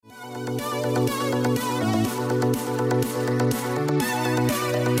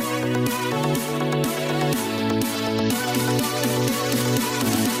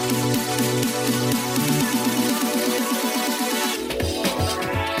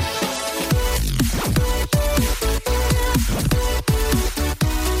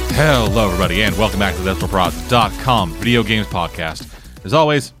Hello, everybody, and welcome back to the DesperatProds.com video games podcast. As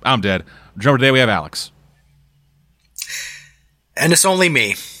always, I'm Dead. Drummer today, we have Alex. And it's only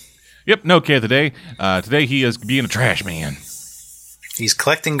me. Yep, no kid today. Today he is being a trash man. He's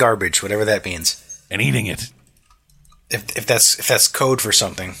collecting garbage, whatever that means. And eating it. If that's code for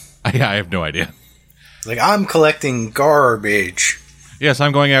something. I have no idea. Like, I'm collecting garbage. Yes,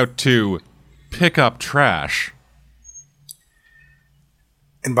 I'm going out to pick up trash.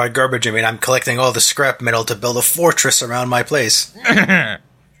 And by garbage, I mean I'm collecting all the scrap metal to build a fortress around my place.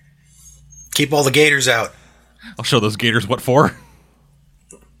 Keep all the gators out. I'll show those gators what for.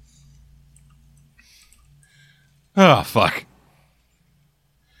 Oh, fuck.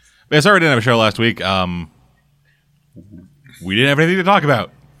 Yeah, sorry we didn't have a show last week. We didn't have anything to talk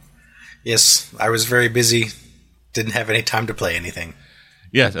about. Yes, I was very busy. Didn't have any time to play anything.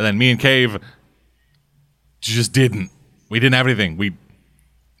 Yes, and then me and Cave just didn't. We didn't have anything.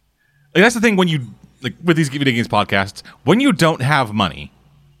 That's the thing when you, with these video games podcasts, when you don't have money,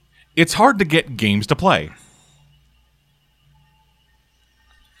 it's hard to get games to play.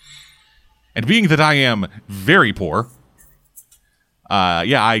 And being that I am very poor,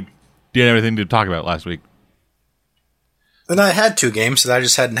 I didn't have anything to talk about last week. And I had 2 games that I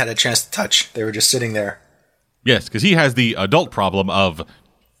just hadn't had a chance to touch. They were just sitting there. Yes, because he has the adult problem of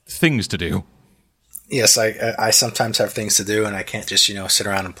things to do. Yes, I sometimes have things to do, and I can't just, sit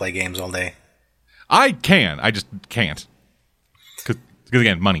around and play games all day. I can. I just can't. Because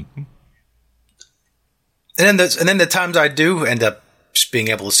again, money. And then the times I do end up just being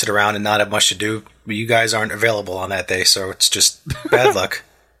able to sit around and not have much to do, but you guys aren't available on that day, so it's just bad luck.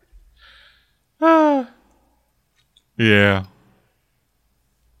 Yeah.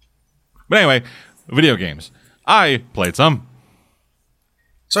 But anyway, video games. I played some.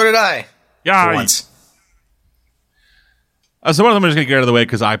 So did I. Yeah. For once. So one of them I'm just going to get out of the way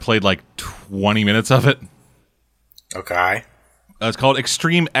because I played like 20 minutes of it. Okay. It's called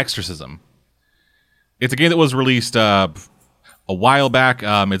Extreme Exorcism. It's a game that was released a while back.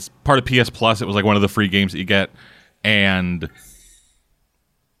 It's part of PS Plus. It was like one of the free games that you get. And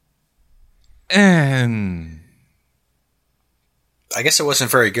I guess it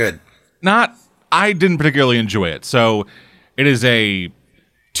wasn't very good. I didn't particularly enjoy it. So it is a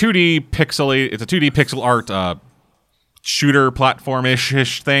 2D pixel art shooter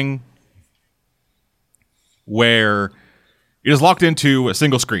platform-ish thing where it is locked into a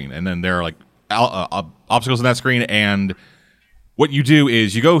single screen, and then there are like obstacles in that screen, and what you do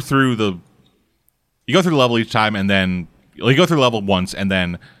is you go through the level each time, and then you go through the level once, and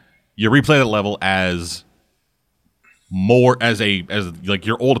then you replay the level as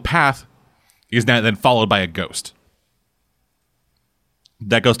your old path is now then followed by a ghost.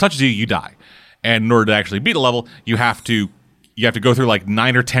 That ghost touches you, you die. And in order to actually beat a level, you have to go through like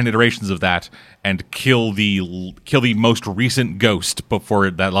 9 or 10 iterations of that and kill the most recent ghost before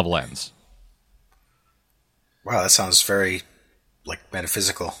that level ends. Wow, that sounds very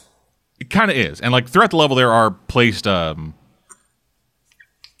metaphysical. It kind of is. And throughout the level there are placed like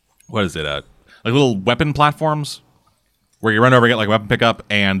little weapon platforms where you run over and get weapon pickup,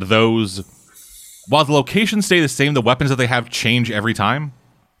 and those, while the locations stay the same, the weapons that they have change every time.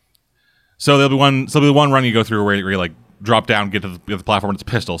 So there'll be one run you go through where you drop down, get to the platform, and it's a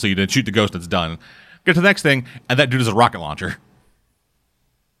pistol, so you then shoot the ghost and it's done. Get to the next thing, and that dude is a rocket launcher.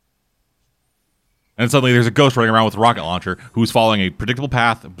 And suddenly there's a ghost running around with a rocket launcher who's following a predictable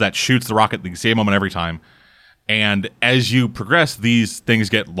path that shoots the rocket at the same moment every time. And as you progress, these things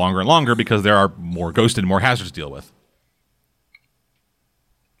get longer and longer because there are more ghosts and more hazards to deal with.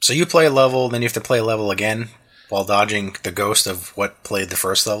 So you play a level, then you have to play a level again while dodging the ghost of what played the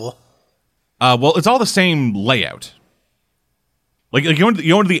first level? Well, it's all the same layout. You go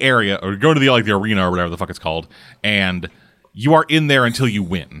into the area, or go into the arena, or whatever the fuck it's called, and you are in there until you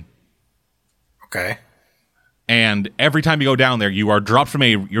win. Okay. And every time you go down there, you're dropped from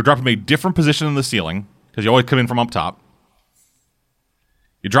a different position in the ceiling, because you always come in from up top.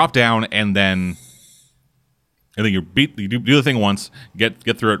 You drop down, and then you do the thing once,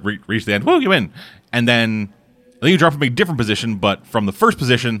 get through it, reach the end, woo, you win. And then you drop from a different position, but from the first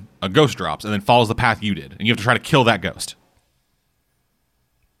position, a ghost drops and then follows the path you did. And you have to try to kill that ghost.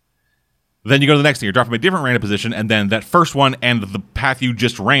 Then you go to the next thing. You drop from a different random position, and then that first one and the path you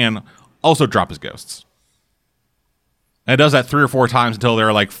just ran also drop as ghosts. And it does that 3 or 4 times until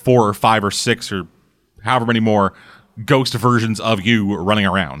there are 4 or 5 or 6 or however many more ghost versions of you running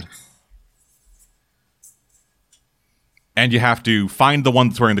around. And you have to find the one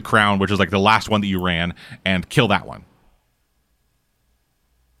that's wearing the crown, which is the last one that you ran, and kill that one.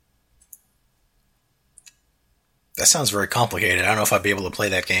 sounds very complicated. I don't know if I'd be able to play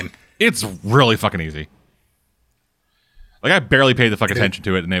that game. It's really fucking easy. Like, I barely paid the fuck attention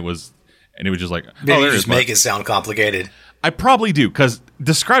to it, and it was just like, Maybe you just make it sound complicated. I probably do, because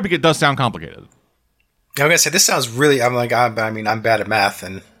describing it does sound complicated. I was gonna say, this sounds really. I'm bad at math,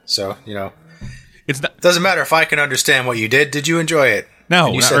 and so It's not, doesn't matter if I can understand what you did. Did you enjoy it? No,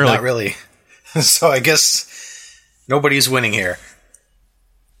 and you not said really. Not really. So I guess nobody's winning here.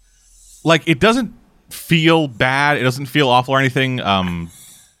 like, it doesn't feel bad. It doesn't feel awful or anything.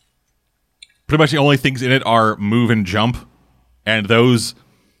 Pretty much the only things in it are move and jump, and those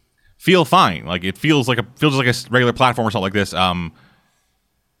feel fine. Like, it feels like a regular platform or something like this. I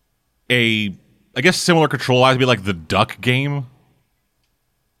guess similar control-wise would be like the Duck game.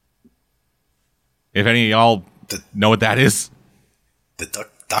 If any of y'all know what that is. The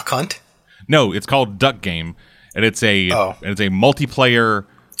Duck Hunt? No, it's called Duck Game, and it's a multiplayer,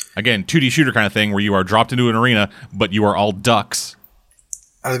 again, 2D shooter kind of thing where you are dropped into an arena, but you are all ducks.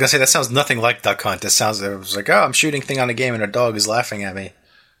 I was gonna say, that sounds nothing like Duck Hunt. It was like, oh, I'm shooting thing on a game and a dog is laughing at me.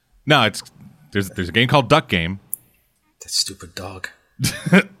 No, there's a game called Duck Game. That stupid dog.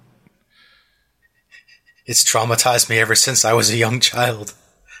 It's traumatized me ever since I was a young child.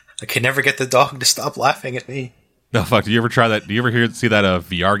 I could never get the dog to stop laughing at me. No, fuck, do you ever try that? Do you ever see that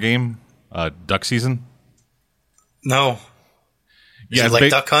VR game, Duck Season? No. Is it like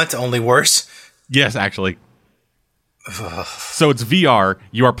Duck Hunt, only worse? Yes, actually. So it's VR,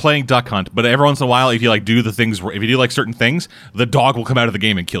 you are playing Duck Hunt, but every once in a while, if you do certain things, the dog will come out of the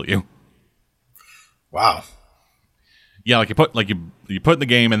game and kill you. Wow. Yeah, like you put in the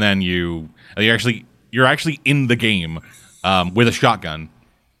game, and then you're actually in the game with a shotgun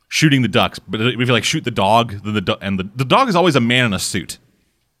shooting the ducks. But if you shoot the dog, then the dog is always a man in a suit.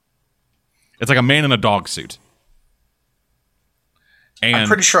 It's like a man in a dog suit. And I'm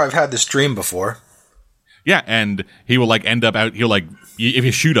pretty sure I've had this dream before. Yeah, and he will end up out. He'll if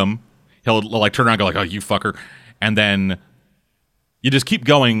you shoot him, he'll turn around and go oh, you fucker, and then you just keep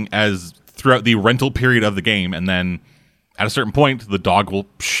going as throughout the rental period of the game, and then at a certain point, the dog will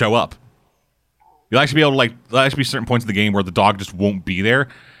show up. You'll actually be able to there'll actually be certain points in the game where the dog just won't be there,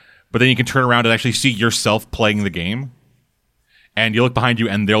 but then you can turn around and actually see yourself playing the game, and you look behind you,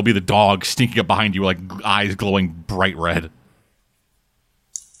 and there'll be the dog sneaking up behind you, eyes glowing bright red.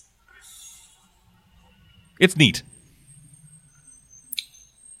 It's neat.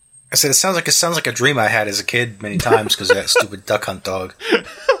 I said it sounds like a dream I had as a kid many times because of that stupid Duck Hunt dog.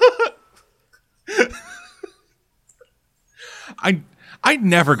 I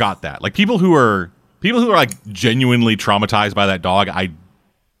never got that. People who are genuinely traumatized by that dog, I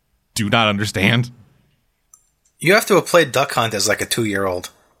do not understand. You have to have played Duck Hunt as a 2-year-old.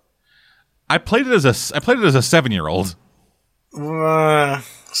 I played it as a 7-year-old.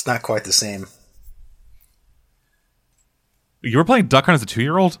 It's not quite the same. You were playing Duck Hunt as a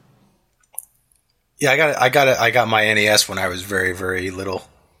 2-year-old? Yeah, I got my NES when I was very, very little.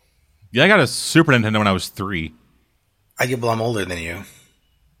 Yeah, I got a Super Nintendo when I was 3. I'm older than you.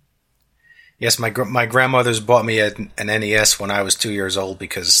 Yes, my grandmother's bought me an NES when I was 2 years old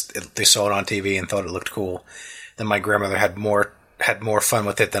because they saw it on TV and thought it looked cool. Then my grandmother had more fun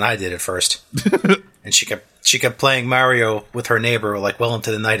with it than I did at first, and she kept playing Mario with her neighbor well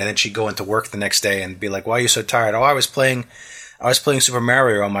into the night, and then she'd go into work the next day and be like, "Why are you so tired?" "Oh, I was playing Super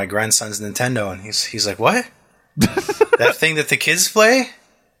Mario on my grandson's Nintendo," and he's like, "What? That thing that the kids play?"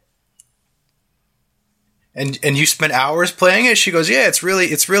 And you spent hours playing it? She goes, "Yeah, it's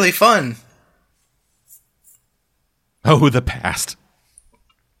really fun." Oh, the past.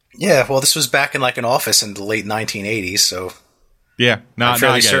 Yeah, well, this was back in an office in the late 1980s, so yeah, I'm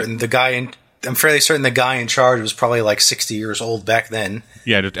fairly certain the guy in charge was probably 60 years old back then.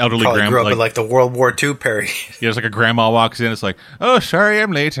 Yeah, just elderly grandma. grandma. Grew up in the World War II period. Yeah, it's a grandma walks in. It's "Oh, sorry,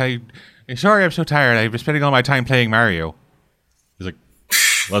 I'm late. Sorry, I'm so tired. I've been spending all my time playing Mario." He's like,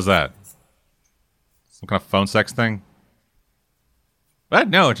 "What's that? Some kind of phone sex thing?" "What?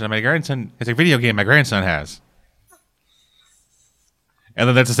 No, it's my grandson. It's a video game my grandson has." And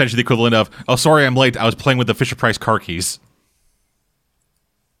then that's essentially the equivalent of, "Oh, sorry, I'm late. I was playing with the Fisher-Price car keys."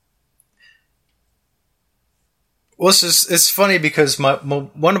 Well, it's funny because my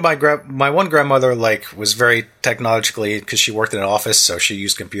one grandmother was very technologically, because she worked in an office, so she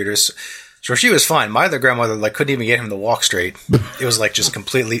used computers, so she was fine. My other grandmother couldn't even get him to walk straight. It was just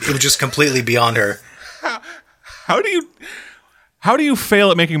completely beyond her. How do you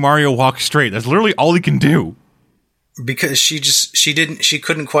fail at making Mario walk straight? That's literally all he can do. Because she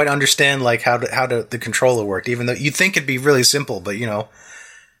couldn't quite understand how the controller worked, even though you'd think it'd be really simple, but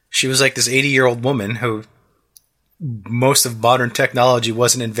she was this 80-year-old woman who most of modern technology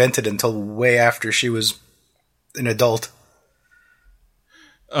wasn't invented until way after she was an adult.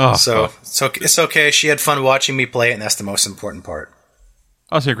 Oh, So it's okay. She had fun watching me play it, and that's the most important part.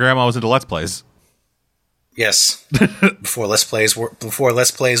 oh, so your grandma was into Let's Plays. Yes, before Let's Plays were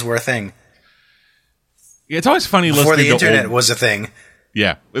a thing. Yeah, it's always funny Before listening the to internet old, was a thing.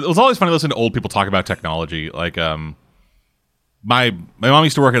 Yeah, it was always funny listening to old people talk about technology. Like, my mom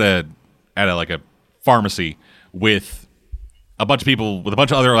used to work at a pharmacy with a bunch of people, with a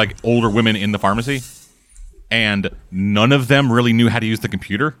bunch of other like older women in the pharmacy, and none of them really knew how to use the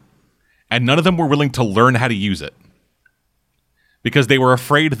computer, and none of them were willing to learn how to use it because they were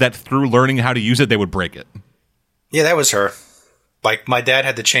afraid that through learning how to use it, they would break it. Yeah, that was her. Like, my dad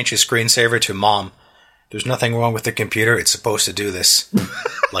had to change his screensaver to "Mom, there's nothing wrong with the computer. It's supposed to do this."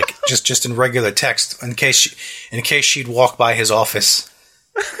 Like, just in regular text, in case she'd walk by his office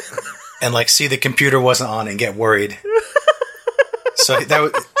and like see the computer wasn't on and get worried. So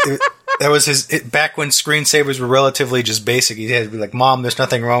that was his back when screensavers were relatively just basic. He had to be like, "Mom, there's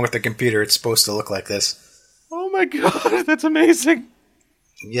nothing wrong with the computer. It's supposed to look like this." Oh my god, that's amazing.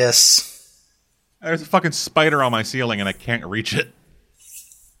 Yes. There's a fucking spider on my ceiling and I can't reach it.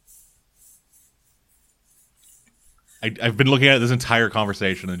 I've been looking at it this entire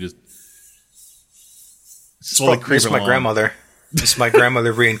conversation and just slowly creeping This is my along. grandmother. This is my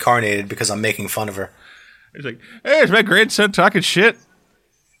grandmother reincarnated because I'm making fun of her. It's like, hey, is my grandson talking shit?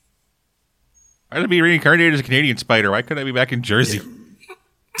 Why did I be reincarnated as a Canadian spider? Why couldn't I be back in Jersey?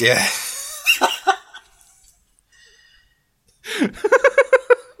 Yeah.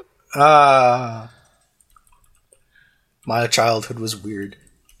 My childhood was weird.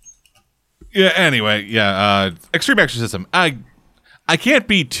 Yeah, anyway, Extreme Exorcism. I can't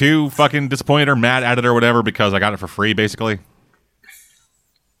be too fucking disappointed or mad at it or whatever because I got it for free, basically.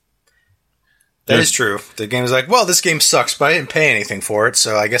 That is true. The game was like, well, this game sucks, but I didn't pay anything for it,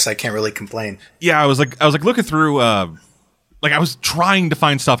 so I guess I can't really complain. Yeah, I was like looking through, like I was trying to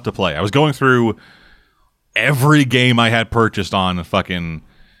find stuff to play. I was going through every game I had purchased on fucking,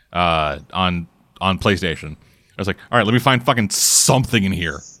 on PlayStation. I was like, all right, let me find fucking something in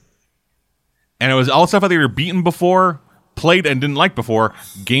here. And it was all stuff I'd either beaten before, played and didn't like before,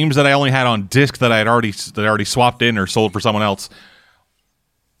 games that I only had on disc that I had already swapped in or sold for someone else,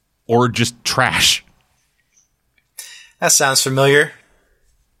 or just trash. That sounds familiar.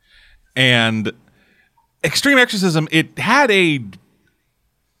 And Extreme Exorcism, it had a...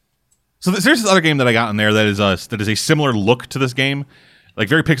 So there's this other game that I got in there that is a similar look to this game, like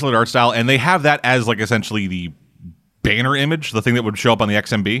very pixelated art style, and they have that as like essentially the banner image, the thing that would show up on the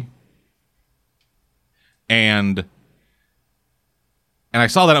XMB. And I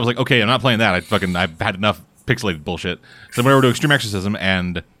saw that, I was like, okay, I'm not playing that. I've had enough pixelated bullshit. So I went over to Extreme Exorcism,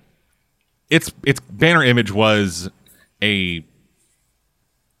 and its banner image was a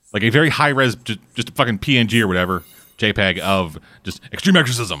very high res, just a fucking PNG or whatever, JPEG of just Extreme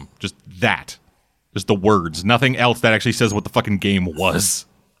Exorcism, just that, just the words, nothing else that actually says what the fucking game was.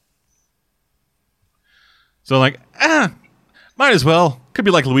 So like, might as well. Could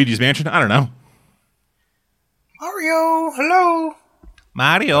be like Luigi's Mansion. I don't know. Mario, hello.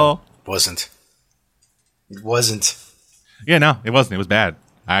 Mario. It wasn't. Yeah, no, it wasn't. It was bad.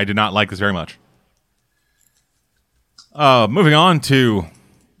 I did not like this very much. Moving on to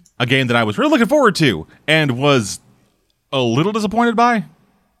a game that I was really looking forward to and was a little disappointed by.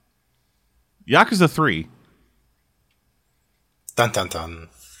 Yakuza 3. Dun dun dun.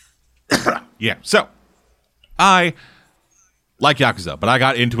 Yeah, so I like Yakuza, but I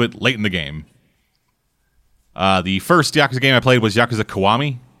got into it late in the game. The first Yakuza game I played was Yakuza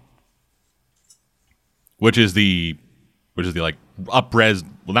Kiwami, which is the like up-res,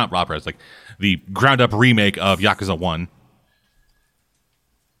 well, not up-res, like the ground-up remake of Yakuza 1.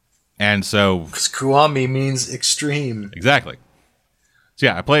 And so... Because Kiwami means extreme. Exactly. So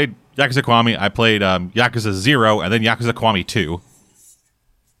yeah, I played Yakuza Kiwami, I played Yakuza 0, and then Yakuza Kiwami 2.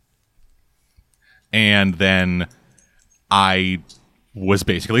 And then I was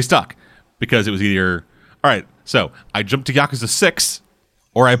basically stuck. Because it was either, all right, so I jump to Yakuza 6,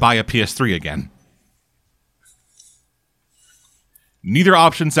 or I buy a PS3 again. Neither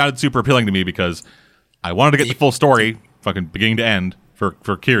option sounded super appealing to me because I wanted to get the full story, fucking beginning to end, for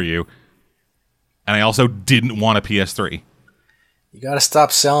Kiryu. And I also didn't want a PS3. You gotta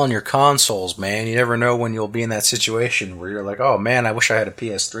stop selling your consoles, man. You never know when you'll be in that situation where you're like, oh man, I wish I had a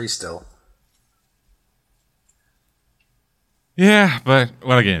PS3 still. Yeah, but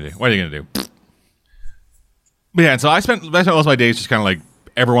what are you gonna do? What are you gonna do? But yeah, and so I spent most of my days just kind of like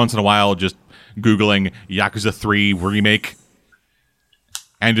every once in a while just Googling Yakuza 3 remake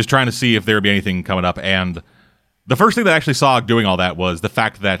and just trying to see if there would be anything coming up. And the first thing that I actually saw doing all that was the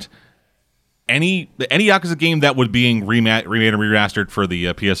fact that any Yakuza game that would being remade and remastered for the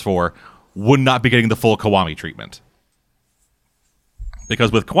PS4 would not be getting the full Kiwami treatment.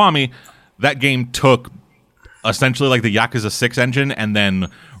 Because with Kiwami, that game took essentially like the Yakuza 6 engine and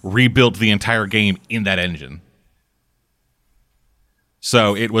then rebuilt the entire game in that engine.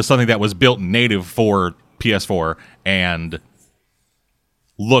 So it was something that was built native for PS4 and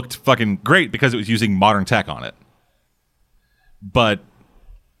looked fucking great because it was using modern tech on it. But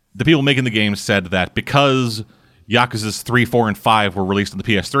the people making the game said that because Yakuza's 3, 4, and 5 were released on the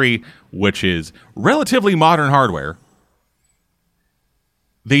PS3, which is relatively modern hardware,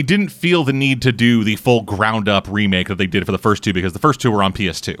 they didn't feel the need to do the full ground-up remake that they did for the first two because the first two were on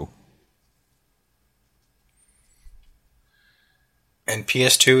PS2. And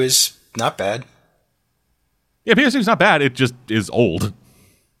PS2 is not bad. Yeah, PS2 is not bad. It just is old.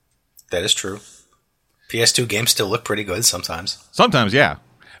 That is true. PS2 games still look pretty good sometimes. Sometimes, yeah.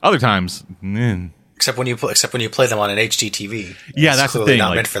 Other times, except when you play them on an HD TV. Yeah, that's the thing.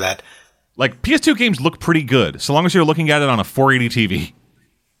 Not meant for that. Like PS2 games look pretty good so long as you're looking at it on a 480 TV.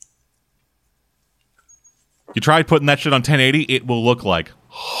 You try putting that shit on 1080, it will look like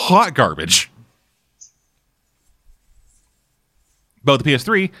hot garbage. But with the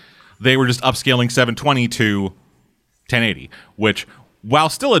PS3, they were just upscaling 720 to 1080, which, while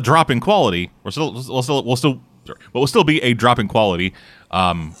still a drop in quality, will still be a drop in quality.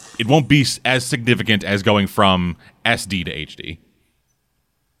 It won't be as significant as going from SD to HD.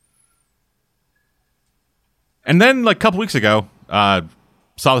 And then, like a couple weeks ago,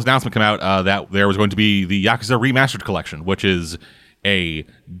 saw this announcement come out that there was going to be the Yakuza Remastered Collection, which is a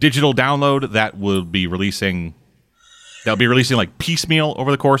digital download that will be releasing like piecemeal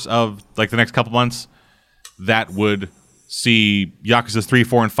over the course of like the next couple months. That would see Yakuza 3,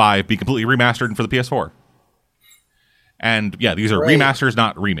 4, and 5 be completely remastered for the PS4. And yeah, these are remasters,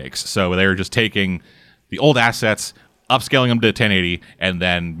 not remakes. So they're just taking the old assets, upscaling them to 1080, and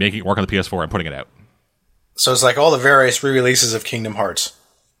then making it work on the PS4 and putting it out. So it's like all the various re-releases of Kingdom Hearts.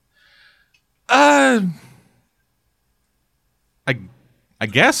 I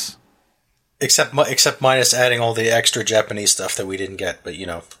guess. Except minus adding all the extra Japanese stuff that we didn't get, but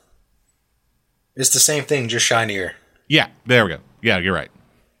it's the same thing, just shinier. Yeah, there we go. Yeah, you're right.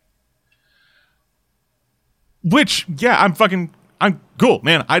 Which, yeah, I'm cool,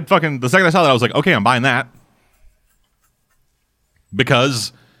 man. The second I saw that, I was like, okay, I'm buying that.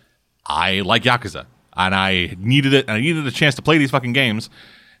 Because I like Yakuza. And I needed it, and I needed a chance to play these fucking games.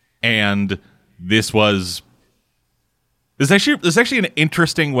 And this is actually an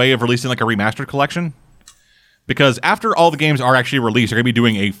interesting way of releasing like a remastered collection. Because after all the games are actually released, they're going to be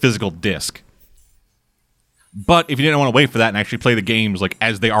doing a physical disc. But if you didn't want to wait for that and actually play the games like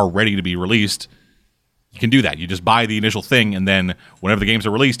as they are ready to be released, you can do that. You just buy the initial thing, and then whenever the games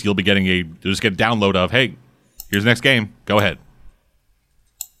are released, you'll get a download of, hey, here's the next game. Go ahead.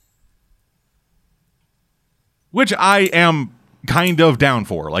 Which I am kind of down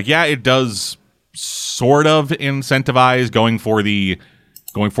for. Like, yeah, it does sort of incentivize going for the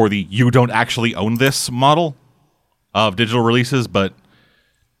you don't actually own this model of digital releases, but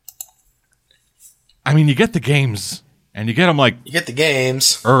I mean, you get the games, and you get them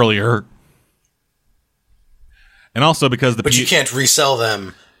earlier, and also because you can't resell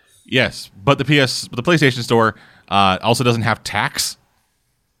them. Yes, but the PlayStation Store also doesn't have tax.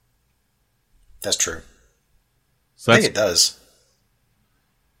 That's true. So I think it does.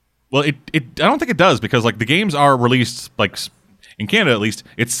 Well, I don't think it does because like the games are released like in Canada at least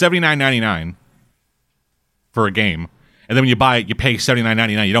it's $79.99 for a game, and then when you buy it, you pay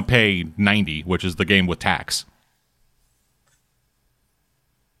 $79.99. You don't pay $90, which is the game with tax.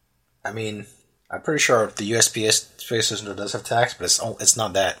 I mean, I'm pretty sure the USPS system does have tax, but it's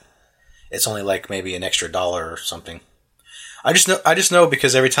not that. It's only like maybe an extra $1 or something. I just know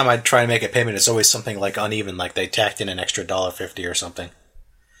because every time I try and make a payment, it's always something like uneven, like they tacked in an extra $1.50 or something.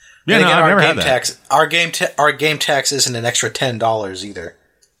 Yeah, no, I've never had that. Our game tax isn't an extra $10 either.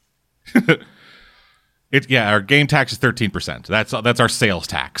 Our game tax is 13%. That's our sales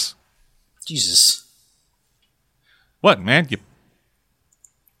tax. Jesus. What, man?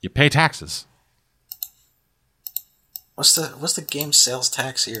 You pay taxes. What's the game sales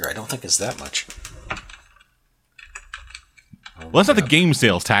tax here? I don't think it's that much. Well, that's not the game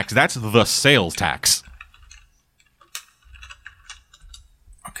sales tax. That's the sales tax.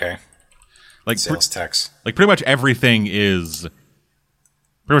 Okay. Like sales tax. Like pretty much everything is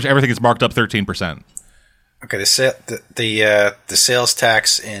marked up 13%. Okay, the sales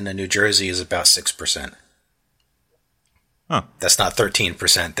tax in New Jersey is about 6%. Huh. That's not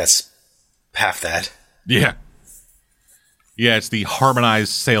 13%. That's half that. Yeah. Yeah, it's the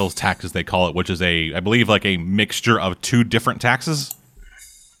harmonized sales tax, as they call it, which is I believe, like a mixture of two different taxes.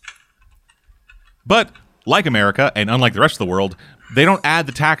 But, like America, and unlike the rest of the world, they don't add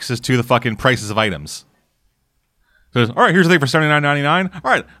the taxes to the fucking prices of items. So, all right, here's the thing for $79.99.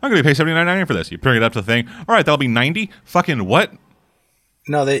 All right, I'm going to pay $79.99 for this. You bring it up to the thing. All right, that'll be $90. Fucking what?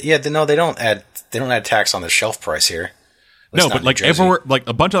 No, they don't add tax on the shelf price here. No, but like everywhere, like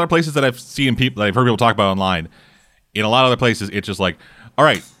a bunch of other places that I've seen people, that I've heard people talk about online, in a lot of other places, it's just like, all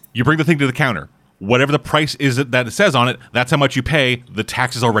right, you bring the thing to the counter. Whatever the price is that it says on it, that's how much you pay. The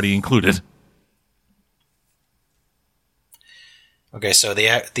tax is already included. Okay, so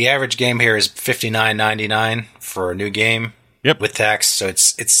the average game here is $59.99 for a new game. Yep. With tax, so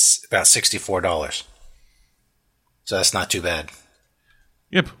it's about $64. So that's not too bad.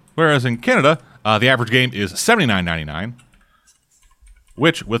 Yep. Whereas in Canada, the average game is $79.99,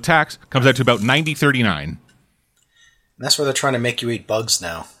 which with tax comes out to about $90.39. And that's where they're trying to make you eat bugs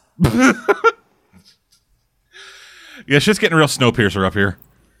now. Yeah, shit's getting real Snowpiercer up here.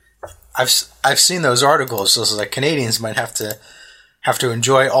 I've seen those articles. So it's like Canadians might have to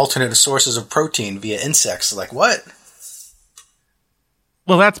enjoy alternate sources of protein via insects. Like what?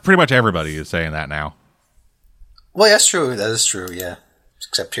 Well, that's pretty much everybody is saying that now. Well, that's true. That is true. Yeah.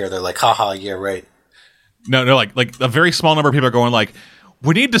 Except here, they're like, haha, yeah, right. No, like a very small number of people are going like,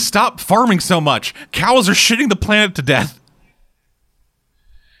 we need to stop farming so much. Cows are shitting the planet to death.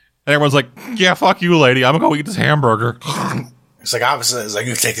 And everyone's like, yeah, fuck you, lady. I'm gonna go eat this hamburger. It's like, obviously, it's like,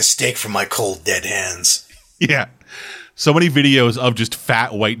 you take a steak from my cold, dead hands. Yeah. So many videos of just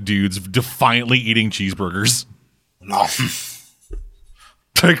fat white dudes defiantly eating cheeseburgers. No.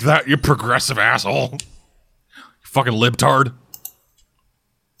 Take that, you progressive asshole. You fucking libtard.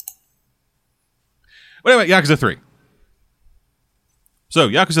 But anyway, Yakuza 3. So,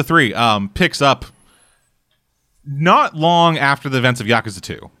 Yakuza 3 picks up not long after the events of Yakuza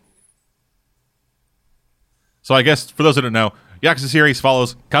 2. So I guess, for those who don't know, Yakuza series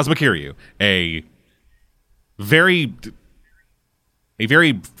follows Kazuma Kiryu, a very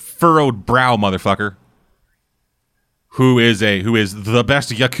furrowed brow motherfucker who is the best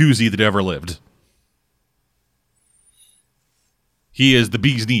Yakuza that ever lived. He is the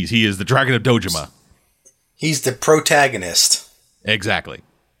bee's knees. He is the Dragon of Dojima. He's the protagonist. Exactly.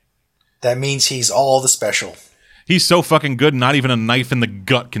 That means he's all the special. He's so fucking good, not even a knife in the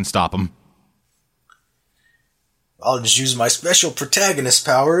gut can stop him. I'll just use my special protagonist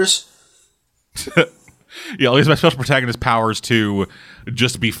powers. Yeah, I'll use my special protagonist powers to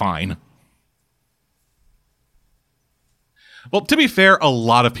just be fine. Well, to be fair, a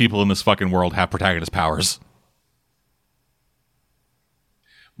lot of people in this fucking world have protagonist powers.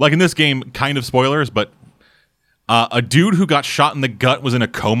 Like in this game, kind of spoilers, but a dude who got shot in the gut was in a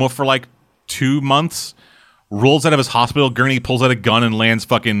coma for like 2 months, rolls out of his hospital gurney, pulls out a gun and lands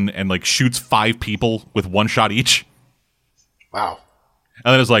fucking, and like shoots 5 people with 1 shot each. Wow.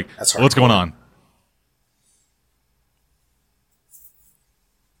 And then it's like, what's going on?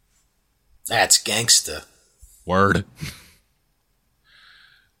 That's gangsta. Word.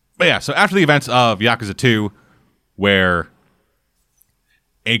 But yeah, so after the events of Yakuza 2, where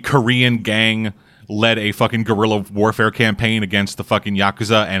a Korean gang led a fucking guerrilla warfare campaign against the fucking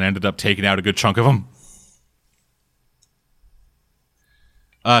Yakuza and ended up taking out a good chunk of them,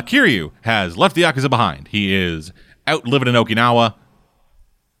 Kiryu has left the Yakuza behind. He is out living in Okinawa,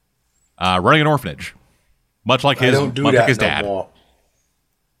 running an orphanage, much like his dad. More.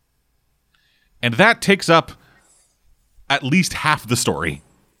 And that takes up at least half the story,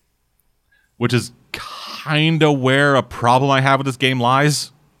 which is kind of where a problem I have with this game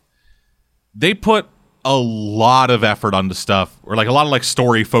lies. They put a lot of effort onto stuff, or like a lot of like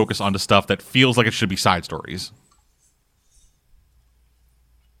story focus onto stuff that feels like it should be side stories.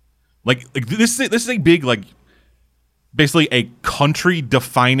 Like this is a big, like, basically a country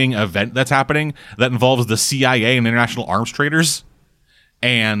defining event that's happening that involves the CIA and international arms traders,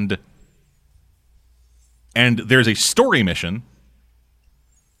 and there's a story mission,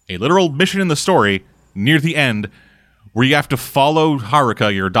 a literal mission in the story near the end, where you have to follow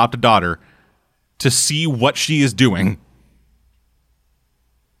Haruka, your adopted daughter, to see what she is doing.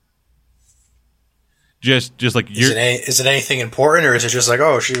 Just like is it anything important, or is it just like,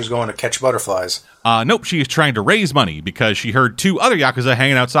 oh, she was going to catch butterflies? Nope, she is trying to raise money because she heard 2 other Yakuza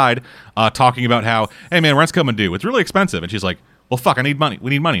hanging outside talking about how, hey man, rent's coming due. It's really expensive. And she's like, well, fuck, I need money. We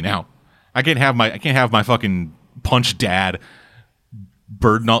need money now. I can't have my fucking punch dad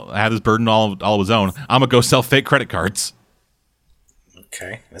have his burden all of his own. I'm gonna go sell fake credit cards.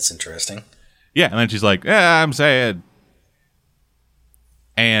 Okay, that's interesting. Yeah, and then she's like, yeah, I'm sad.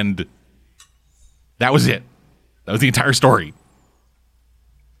 And that was it. That was the entire story.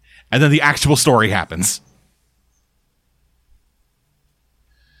 And then the actual story happens.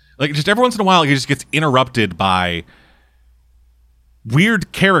 Like, just every once in a while, he just gets interrupted by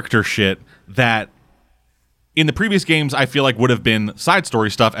weird character shit that in the previous games I feel like would have been side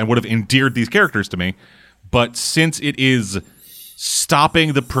story stuff and would have endeared these characters to me. But since it is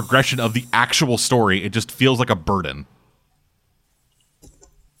stopping the progression of the actual story, it just feels like a burden.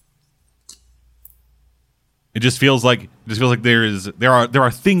 It just feels like there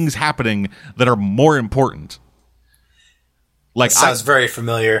are things happening that are more important. Like, that sounds very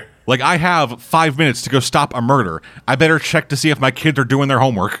familiar. Like, I have 5 minutes to go stop a murder. I better check to see if my kids are doing their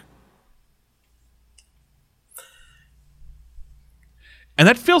homework. And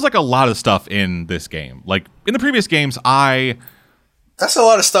that feels like a lot of stuff in this game. Like, in the previous games, That's a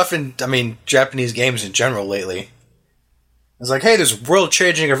lot of stuff in, Japanese games in general lately. It's like, hey, there's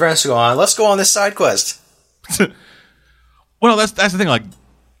world-changing events going on. Let's go on this side quest. Well, that's the thing. Like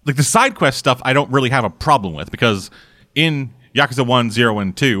the side quest stuff, I don't really have a problem with, because in Yakuza 1, 0,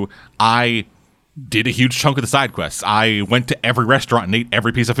 and 2, I did a huge chunk of the side quests. I went to every restaurant and ate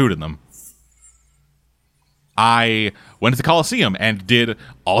every piece of food in them. I went to the Coliseum and did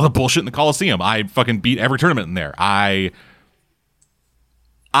all the bullshit in the Coliseum. I fucking beat every tournament in there. I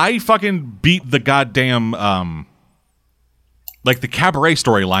fucking beat the goddamn like the cabaret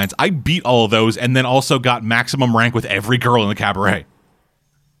storylines. I beat all of those and then also got maximum rank with every girl in the cabaret.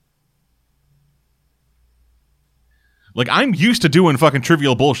 Like, I'm used to doing fucking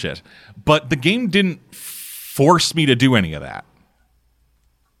trivial bullshit, but the game didn't force me to do any of that.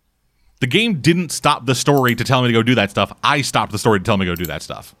 The game didn't stop the story to tell me to go do that stuff. I stopped the story to tell me to go do that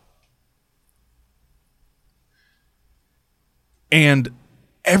stuff. And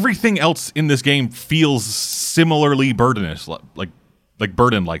everything else in this game feels similarly burdenous, like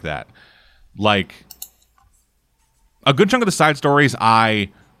burdened like that. Like, a good chunk of the side stories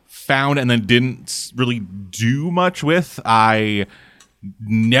I found and then didn't really do much with. I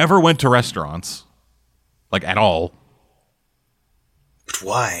never went to restaurants, like, at all.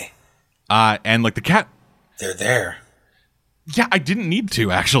 Why? And like the cat, they're there. Yeah, I didn't need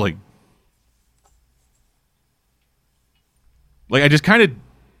to, actually. Like, I just kind of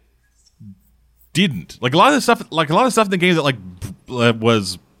didn't. Like, a lot of the stuff in the game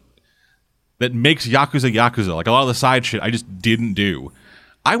that that makes Yakuza Yakuza, like a lot of the side shit, I just didn't do.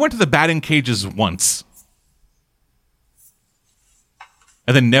 I went to the batting cages once.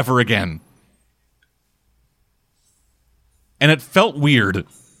 And then never again. And it felt weird,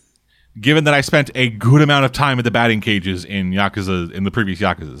 given that I spent a good amount of time at the batting cages in Yakuza, in the previous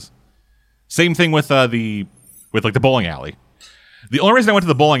Yakuzas. Same thing with the bowling alley. The only reason I went to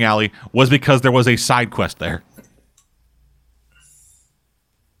the bowling alley was because there was a side quest there.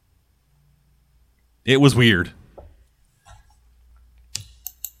 It was weird.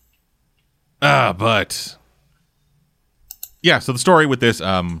 But yeah, so the story with this,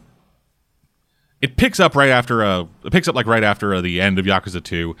 it picks up right after the end of Yakuza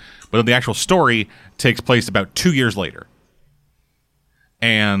 2, but then the actual story takes place about 2 years later.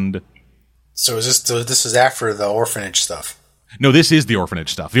 And so this is after the orphanage stuff? No, this is the orphanage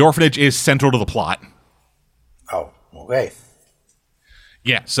stuff. The orphanage is central to the plot. Oh, okay.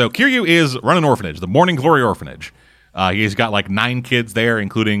 Yeah, so Kiryu is running an orphanage, the Morning Glory Orphanage. He's got like 9 kids there,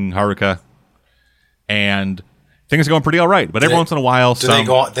 including Haruka. And things are going pretty all right. But every once in a while... Did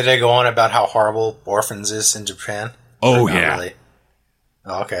they go on about how horrible orphans is in Japan? Oh, yeah. Really?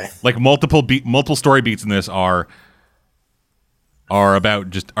 Oh, okay. Like, multiple story beats in this are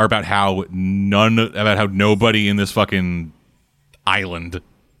about how nobody in this fucking island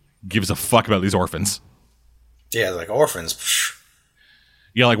gives a fuck about these orphans. Yeah, like orphans.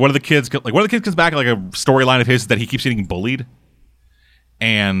 Yeah, like one of the kids comes back, like a storyline of his is that he keeps getting bullied.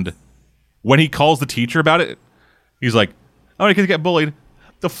 And when he calls the teacher about it, he's like, "Oh, your kids get bullied.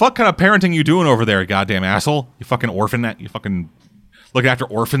 The fuck kind of parenting you doing over there, goddamn asshole? You fucking orphan, you fucking looking after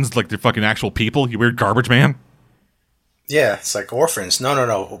orphans like they're fucking actual people, you weird garbage man." Yeah, it's like orphans.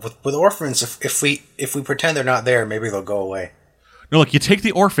 No. With orphans, if we pretend they're not there, maybe they'll go away. No, like, you take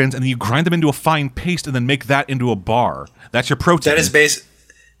the orphans and then you grind them into a fine paste and then make that into a bar. That's your protein.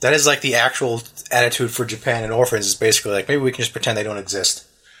 That is like the actual attitude for Japan and orphans is basically like, maybe we can just pretend they don't exist.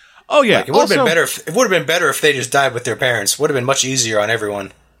 Oh yeah, like, it would have been better if they just died with their parents. Would have been much easier on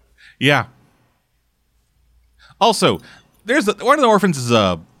everyone. Yeah. Also, one of the orphans is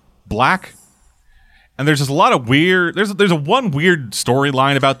black, and there's just a lot of weird. There's one weird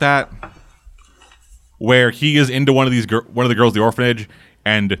storyline about that, where he is into one of the girls of the orphanage,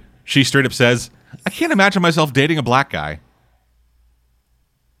 and she straight up says, "I can't imagine myself dating a black guy."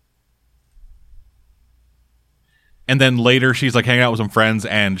 And then later she's like hanging out with some friends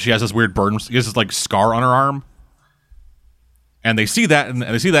and she has this weird burn, she has this like scar on her arm. And they see that and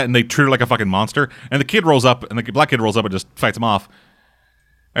they treat her like a fucking monster. And the kid rolls up and the black kid rolls up and just fights him off.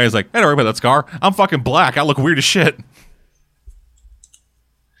 And he's like, hey, don't worry about that scar. I'm fucking black. I look weird as shit.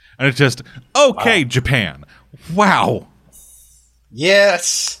 And it's just, okay, wow. Japan. Wow.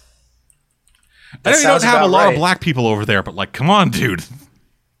 Yes. I know you don't have a lot of black people over there, but like, come on, dude.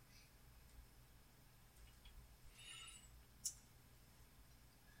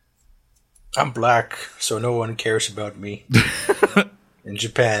 I'm black, so no one cares about me. In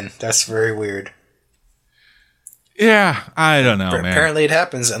Japan. That's very weird. Yeah, I don't know, man. Apparently it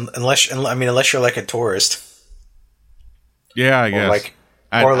happens unless you're like a tourist. Yeah, I guess.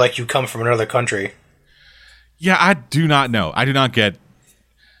 Or like you come from another country. Yeah, I do not know. I do not get...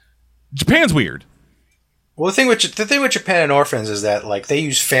 Japan's weird. Well, the thing with Japan and orphans is that like they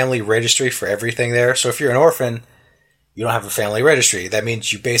use family registry for everything there. So if you're an orphan, you don't have a family registry. That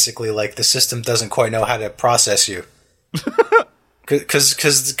means you basically like the system doesn't quite know how to process you. Because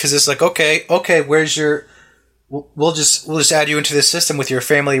it's like okay, where's your... We'll just add you into the system with your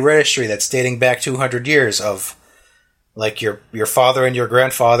family registry that's dating back 200 years of like your father and your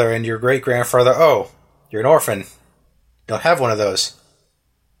grandfather and your great grandfather. Oh, you're an orphan. Don't have one of those.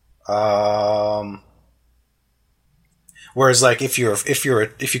 Whereas like if you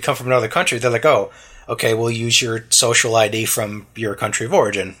come from another country, they're like, oh, okay, we'll use your social ID from your country of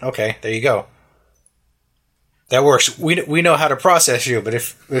origin. Okay, there you go. That works. We know how to process you, but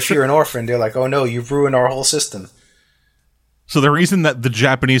if you're an orphan, they're like, oh no, you've ruined our whole system. So the reason that the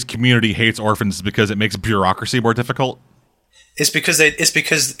Japanese community hates orphans is because it makes bureaucracy more difficult? It's because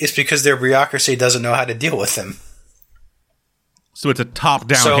their bureaucracy doesn't know how to deal with them. So it's a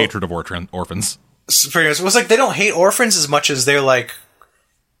top-down hatred of orphans. So pretty much, it was like they don't hate orphans as much as they're like,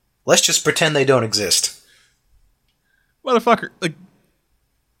 let's just pretend they don't exist. Motherfucker, like...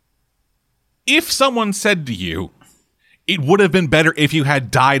 If someone said to you, it would have been better if you had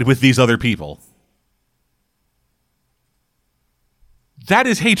died with these other people. That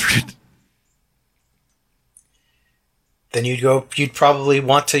is hatred. Then you'd probably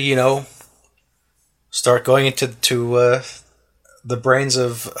want to, start going into the brains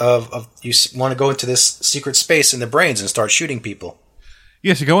of you want to go into this secret space in the brains and start shooting people.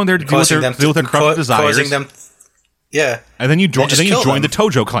 Yes, you go in there to deal with their corrupt desires. Causing them, yeah. And then you join the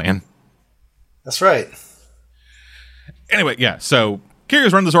Tojo clan. That's right. Anyway, yeah, so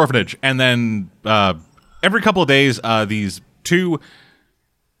Kiryu's running this orphanage, and then every couple of days, these two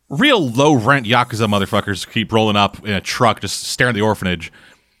real low-rent Yakuza motherfuckers keep rolling up in a truck, just staring at the orphanage,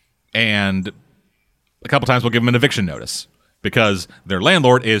 and a couple times we'll give them an eviction notice, because their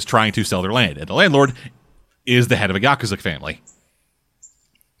landlord is trying to sell their land, and the landlord is the head of a Yakuza family.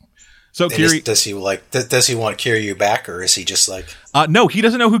 So Kiryu... Does he want Kiryu back, or is he just like... No, he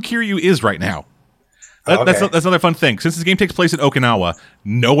doesn't know who Kiryu is right now. That's another fun thing. Since this game takes place in Okinawa,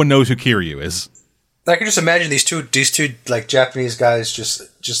 no one knows who Kiryu is. I can just imagine these two like Japanese guys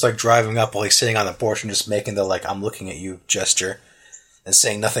just like driving up while he's sitting on the porch and just making the like I'm looking at you gesture and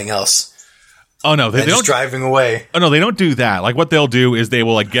saying nothing else. Oh no, they don't driving away. Oh no, they don't do that. Like what they'll do is they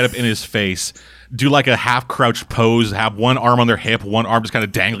will like get up in his face, do like a half crouched pose, have one arm on their hip, one arm just kind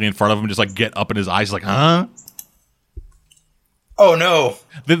of dangling in front of him, just like get up in his eyes, like huh. Oh no!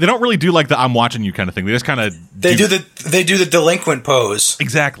 They don't really do like the "I'm watching you" kind of thing. They just kind of they do the delinquent pose.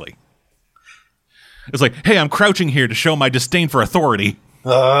 Exactly. It's like, hey, I'm crouching here to show my disdain for authority.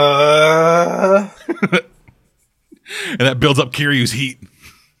 And that builds up Kiryu's heat.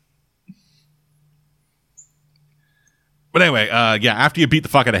 But anyway, yeah, after you beat the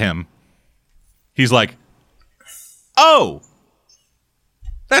fuck out of him, he's like, oh,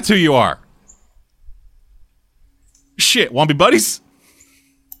 that's who you are. Shit, wanna be buddies?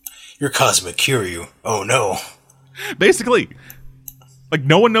 You're Cosmic Kiryu. Oh no. Basically. Like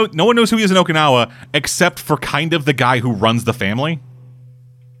no one knows who he is in Okinawa except for kind of the guy who runs the family.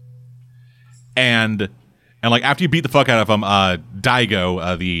 And like after you beat the fuck out of him,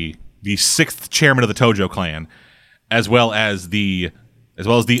 Daigo, the sixth chairman of the Tojo clan, as well as the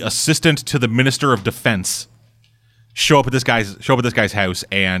assistant to the Minister of Defense, show up at this guy's house,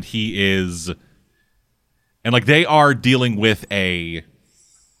 and he is, and like they are dealing with the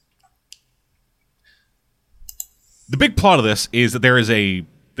big plot of this is that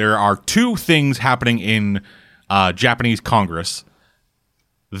there are two things happening in Japanese Congress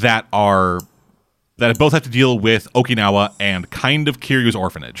that both have to deal with Okinawa and kind of Kiryu's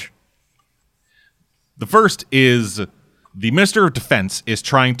orphanage. The first is the Minister of Defense is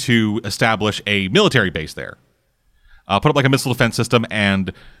trying to establish a military base there. Put up like a missile defense system,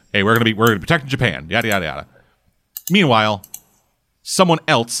 and hey, we're gonna be protecting Japan, yada yada yada. Meanwhile, someone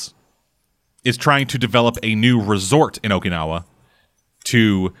else is trying to develop a new resort in Okinawa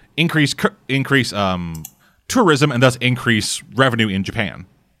to increase tourism and thus increase revenue in Japan,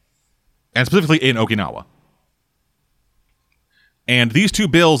 and specifically in Okinawa. And these two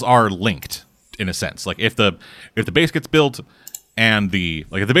bills are linked in a sense. Like if the base gets built and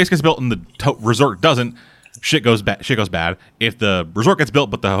if the base gets built and the resort doesn't, shit goes bad. If the resort gets built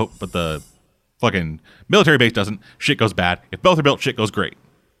but the fucking military base doesn't, shit goes bad. If both are built, shit goes great.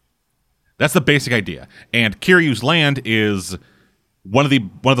 That's the basic idea. And Kiryu's land is one of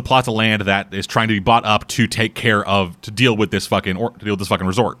the plots of land that is trying to be bought up to deal with this fucking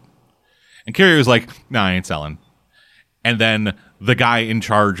resort. And Kiryu's like, nah, I ain't selling. And then the guy in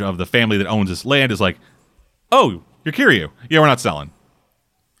charge of the family that owns this land is like, oh, you're Kiryu. Yeah, we're not selling.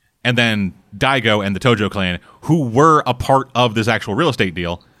 And then Daigo and the Tojo clan, who were a part of this actual real estate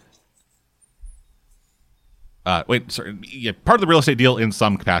deal, part of the real estate deal in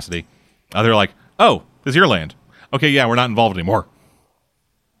some capacity, they're like, oh, this is your land. Okay, yeah, we're not involved anymore.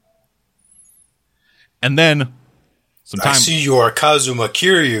 And then I see you are Kazuma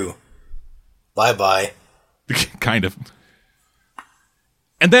Kiryu. Bye-bye. Kind of.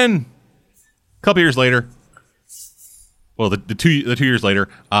 And then a couple years later, well, the 2 years later,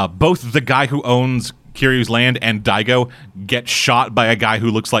 both the guy who owns Kiryu's land and Daigo get shot by a guy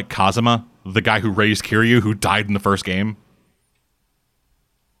who looks like Kazuma, the guy who raised Kiryu, who died in the first game.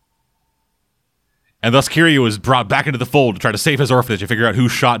 And thus Kiryu is brought back into the fold to try to save his orphanage and figure out who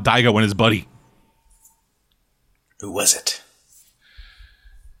shot Daigo and his buddy. Who was it?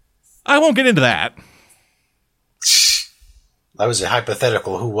 I won't get into that. That was a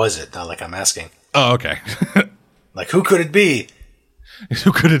hypothetical. Who was it? Not like I'm asking. Oh, okay. Like, who could it be?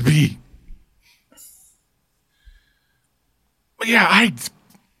 Who could it be? But yeah, I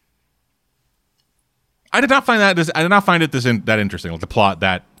did not find that. I did not find it that interesting. Like the plot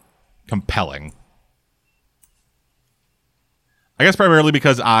that compelling. I guess primarily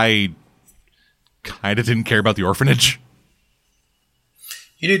because I kind of didn't care about the orphanage.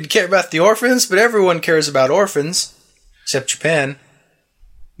 You didn't care about the orphans, but everyone cares about orphans, except Japan.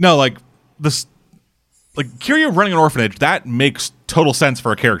 No, like this, like Kiryu running an orphanage, that makes total sense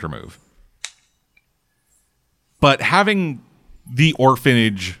for a character move. But having the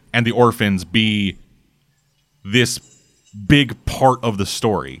orphanage and the orphans be this big part of the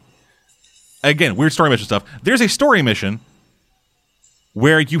story. Again, weird story mission stuff. There's a story mission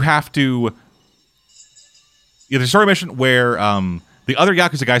where you have to... There's a story mission where the other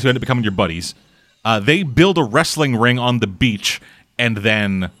Yakuza guys who end up becoming your buddies, they build a wrestling ring on the beach, and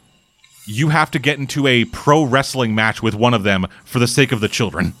then you have to get into a pro wrestling match with one of them for the sake of the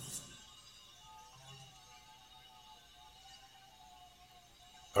children.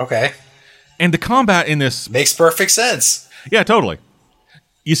 Okay. And the combat in this... Makes perfect sense. Yeah, totally.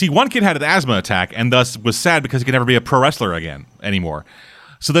 You see, one kid had an asthma attack and thus was sad because he could never be a pro wrestler anymore.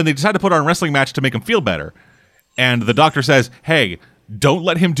 So then they decided to put on a wrestling match to make him feel better. And the doctor says, hey, don't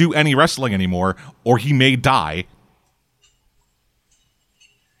let him do any wrestling anymore or he may die.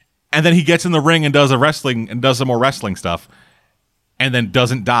 And then he gets in the ring and does some more wrestling stuff. And then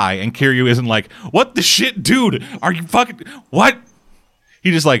doesn't die. And Kiryu isn't like, what the shit, dude? Are you fucking... What?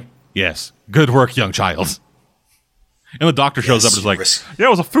 He's just like, yes, good work, young child. And the doctor shows up and is like, yeah, it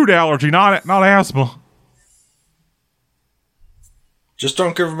was a food allergy, not asthma. Just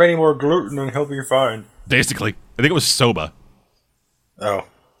don't give him any more gluten and he'll be fine. Basically. I think it was soba. Oh.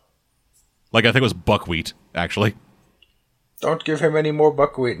 Like, I think it was buckwheat, actually. Don't give him any more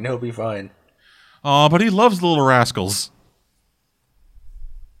buckwheat and he'll be fine. Aw, but he loves the little rascals.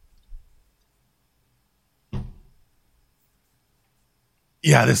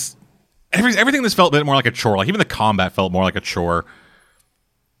 Yeah, everything in this felt a bit more like a chore. Like even the combat felt more like a chore.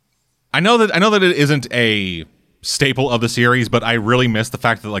 I know that it isn't a staple of the series, but I really miss the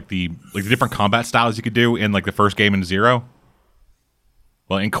fact that like the different combat styles you could do in like the first game in Zero.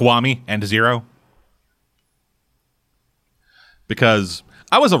 Well, in Kiwami and Zero. Because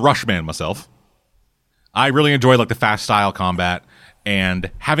I was a rush man myself. I really enjoyed like the fast style combat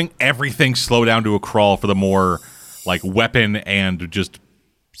and having everything slow down to a crawl for the more like weapon and just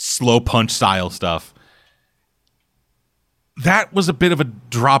slow punch style stuff. That was a bit of a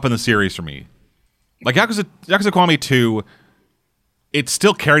drop in the series for me. Like Yakuza Kiwami 2, it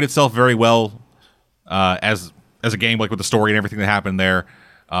still carried itself very well as a game, like with the story and everything that happened there.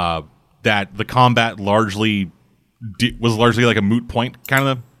 That the combat was largely like a moot point, kind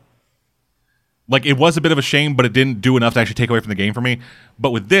of. Like it was a bit of a shame, but it didn't do enough to actually take away from the game for me.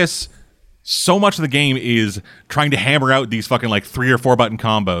 But with this, so much of the game is trying to hammer out these fucking like 3 or 4 button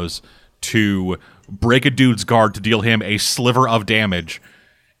combos to break a dude's guard to deal him a sliver of damage,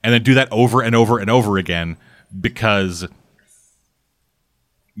 and then do that over and over and over again because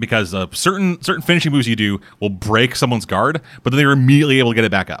certain finishing moves you do will break someone's guard, but then they're immediately able to get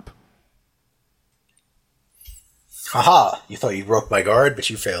it back up. Haha, you thought you broke my guard, but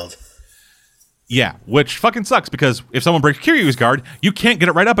you failed. Yeah, which fucking sucks, because if someone breaks Kiryu's guard, you can't get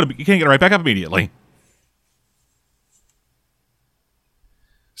it right up, you can't get it right back up immediately.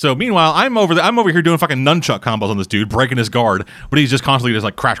 So meanwhile, I'm over here doing fucking nunchuck combos on this dude, breaking his guard, but he's just constantly just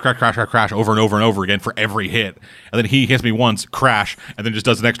like crash over and over and over again for every hit. And then he hits me once, crash, and then just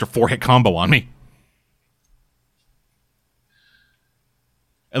does an extra 4-hit combo on me.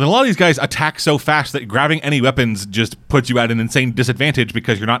 And then a lot of these guys attack so fast that grabbing any weapons just puts you at an insane disadvantage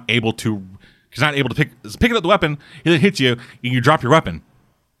because you're not able to pick it up the weapon, it hits you, and you drop your weapon.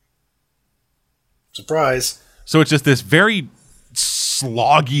 Surprise. So it's just this very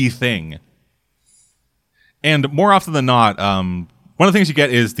sloggy thing. And more often than not, one of the things you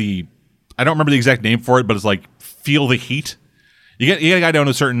get is I don't remember the exact name for it, but it's like feel the heat. You get a guy down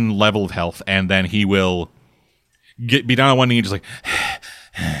to a certain level of health, and then he will be down on one knee and just like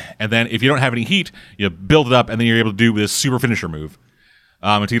and then if you don't have any heat, you build it up, and then you're able to do this super finisher move.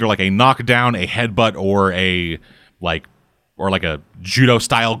 It's either like a knockdown, a headbutt, or a judo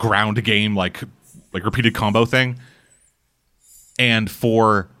style ground game, like repeated combo thing. And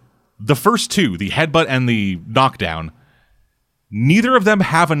for the first two, the headbutt and the knockdown, neither of them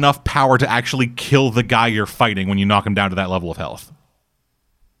have enough power to actually kill the guy you're fighting when you knock him down to that level of health.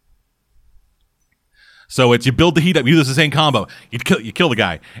 So it's you build the heat up, you do the same combo, you kill the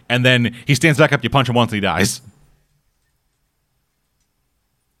guy, and then he stands back up, you punch him once and he dies.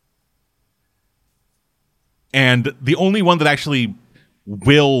 And the only one that actually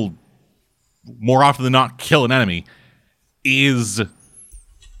will, more often than not, kill an enemy is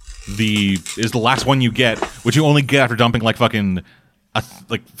the last one you get, which you only get after dumping like fucking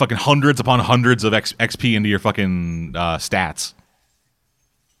hundreds upon hundreds of XP into your fucking stats.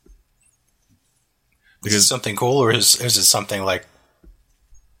 Is it something cool, or is it something like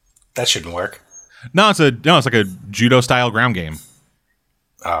that shouldn't work? No, it's like a judo style ground game.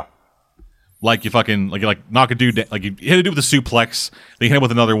 Oh. Like you knock a dude, like you hit a dude with a suplex, then you hit him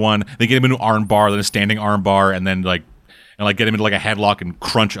with another one, then get him into an arm bar, then a standing arm bar, and then get him into like a headlock and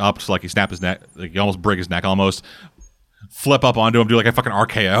crunch up so like he snap his neck, like you almost break his neck almost. Flip up onto him, do like a fucking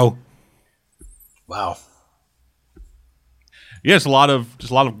RKO. Wow. Yeah, there's a lot of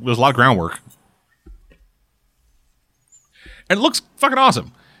groundwork. And it looks fucking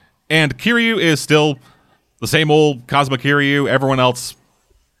awesome. And Kiryu is still the same old Kazuma Kiryu. Everyone else,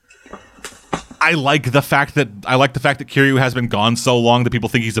 I like the fact that Kiryu has been gone so long that people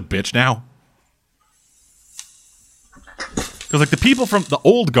think he's a bitch now. Because like the people from the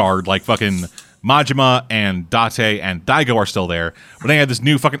old guard, like fucking Majima and Date and Daigo are still there, but they have these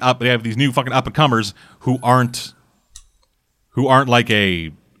new fucking up and comers who aren't like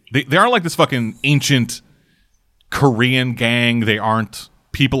they aren't like this fucking ancient Korean gang. They aren't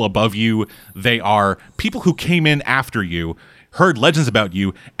people above you. They are people who came in after you, heard legends about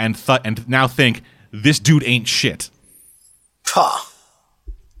you, and now think this dude ain't shit. Huh.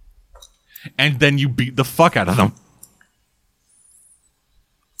 And then you beat the fuck out of them.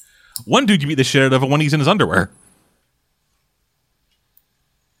 One dude you beat the shit out of when he's in his underwear.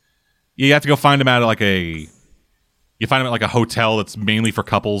 You have to go find him at a hotel that's mainly for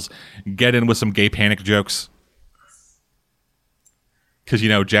couples. Get in with some gay panic jokes. Because,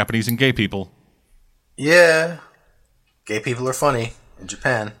 Japanese and gay people. Yeah. Gay people are funny in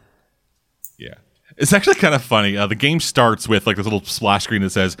Japan. Yeah. It's actually kind of funny. The game starts with like this little splash screen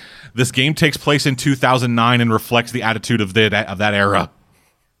that says, "This game takes place in 2009 and reflects the attitude of that era."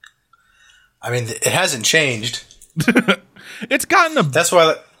 I mean, it hasn't changed. It's gotten a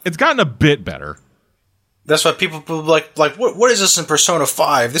bit better. That's why people like what is this in Persona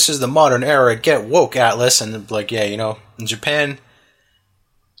 5? This is the modern era. Get woke, Atlas. And like, yeah, in Japan,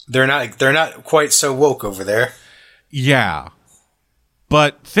 they're not quite so woke over there. Yeah.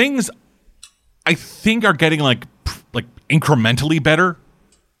 But things I think are getting like incrementally better.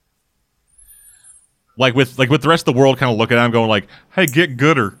 Like with the rest of the world kind of looking at them going like, "Hey, get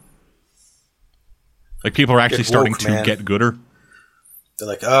gooder." Like people are actually starting to get gooder. They're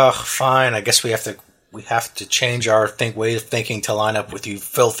like, "Oh, fine. I guess we have to change our way of thinking to line up with you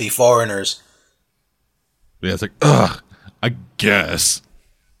filthy foreigners." Yeah, it's like, ugh, I guess.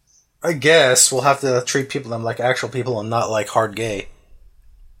 I guess we'll have to treat them like actual people and not like Hard Gay.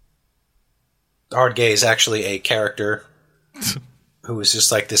 Hard Gay is actually a character who is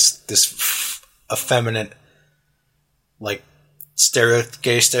just like this effeminate, like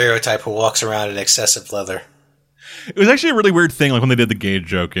Gay stereotype who walks around in excessive leather. It was actually a really weird thing, like when they did the gay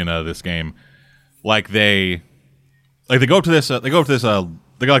joke in this game. They go up to this, they go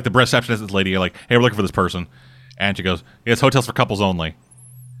like the receptionist, this lady, like, hey, we're looking for this person. And she goes, yeah, it's hotels for couples only.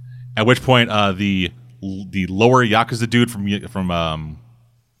 At which point, the lower Yakuza dude from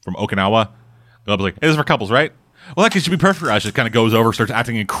Okinawa goes like, hey, this is for couples, right? Well, that should be perfect for us. Just kind of goes over, starts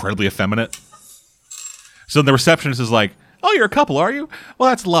acting incredibly effeminate. So the receptionist is like, oh, you're a couple, are you? Well,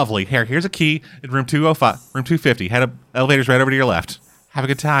 that's lovely. Here's a key in room 205, room 250. Elevator's right over to your left. Have a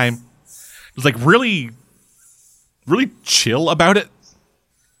good time. It was like really, really chill about it.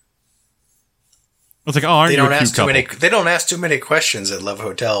 I was like, oh, aren't you a cute couple? They don't ask too many questions at Love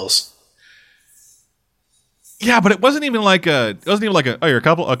Hotels. Yeah, but it wasn't even like oh, you're a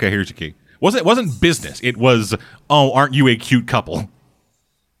couple? Okay, here's your key. It wasn't business. It was, oh, aren't you a cute couple?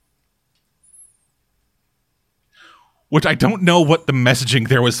 Which I don't know what the messaging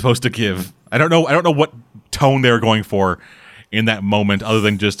there was supposed to give. I don't know what tone they were going for in that moment, other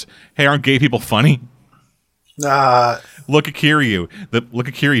than just, hey, aren't gay people funny? Look at Kiryu,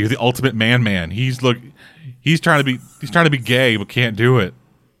 the ultimate man. He's trying to be gay but can't do it.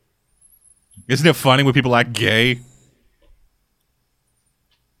 Isn't it funny when people act gay?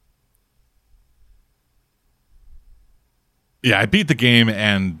 Yeah, I beat the game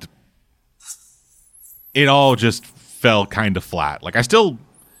and it all just fell kind of flat. Like it's still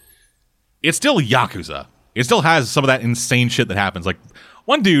Yakuza. It still has some of that insane shit that happens. Like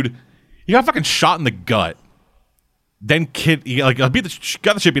one dude, he got fucking shot in the gut. Then got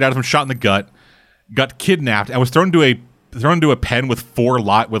the shit beat out of him, shot in the gut, got kidnapped, and was thrown into a pen with four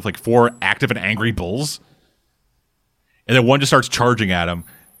active and angry bulls. And then one just starts charging at him,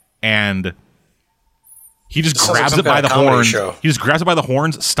 and he just grabs it by the horns. He just grabs it by the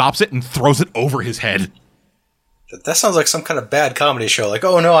horns, stops it, and throws it over his head. That sounds like some kind of bad comedy show. Like,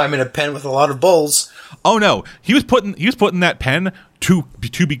 oh no, I'm in a pen with a lot of bulls. Oh no, he was put in that pen to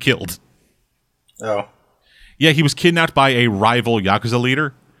be killed. Oh. Yeah, he was kidnapped by a rival Yakuza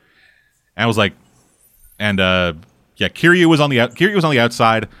leader, and Kiryu was on the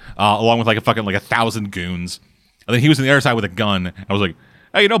outside, along with like 1,000 goons, and then he was on the other side with a gun. I was like,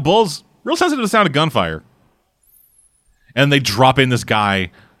 hey, bulls real sensitive to the sound of gunfire, and they drop in this guy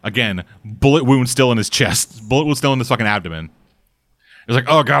again, bullet wound still in his chest, bullet wound still in his fucking abdomen. It was like,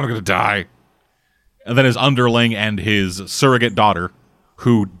 oh god, I'm gonna die, and then his underling and his surrogate daughter,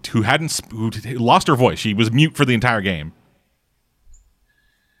 who lost her voice. She was mute for the entire game.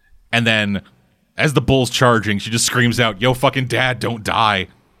 And then, as the bull's charging, she just screams out, yo, fucking dad, don't die.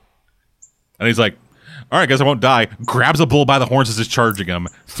 And he's like, all right, guess I won't die. Grabs a bull by the horns as it's charging him,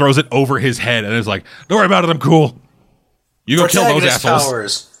 throws it over his head, and is like, don't worry about it, I'm cool. You go kill those assholes.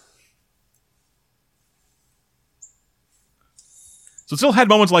 Powers. So it still had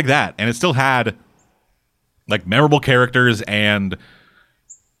moments like that, and it still had like memorable characters and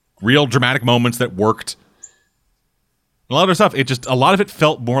real dramatic moments that worked. A lot of stuff, a lot of it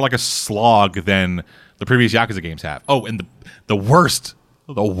felt more like a slog than the previous Yakuza games have. Oh, and the worst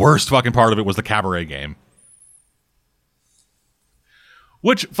fucking part of it was the cabaret game.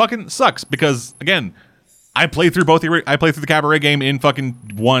 Which fucking sucks, because, again, I played through the cabaret game in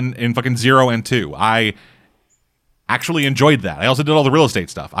fucking 0 and 2. I actually enjoyed that. I also did all the real estate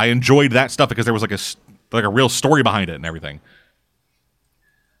stuff. I enjoyed that stuff because there was like a real story behind it and everything.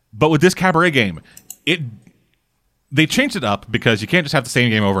 But with this cabaret game, they changed it up because you can't just have the same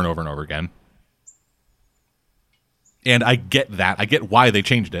game over and over and over again. And I get that. I get why they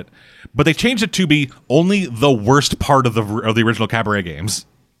changed it. But they changed it to be only the worst part of the original cabaret games.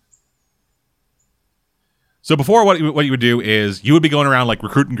 So before, what you would do is you would be going around like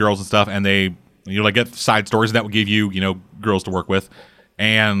recruiting girls and stuff, and you like get side stories that would give you girls to work with,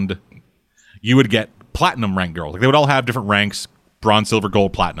 and you would get platinum rank girls. Like they would all have different ranks: bronze, silver,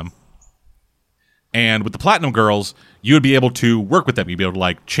 gold, platinum. And with the platinum girls, you would be able to work with them. You'd be able to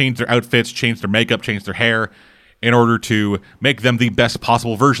like change their outfits, change their makeup, change their hair, in order to make them the best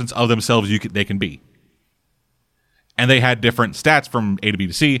possible versions of themselves they can be. And they had different stats from A to B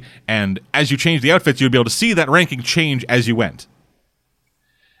to C, and as you change the outfits, you'd be able to see that ranking change as you went.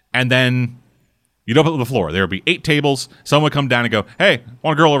 And then you'd open up the floor. There would be 8 tables. Someone would come down and go, hey, I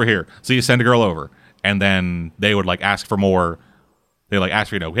want a girl over here. So you send a girl over. And then they would like ask for more. They like ask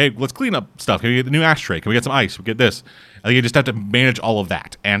for, hey, let's clean up stuff. Can we get the new ashtray? Can we get some ice? We get this. And you just have to manage all of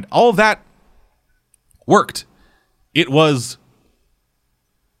that. And all of that worked. It was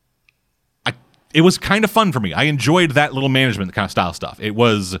kind of fun for me. I enjoyed that little management kind of style stuff. It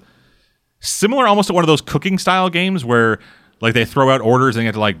was similar almost to one of those cooking style games where like they throw out orders and you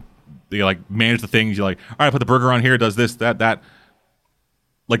have to manage the things. You're like, all right, put the burger on here, does this, that.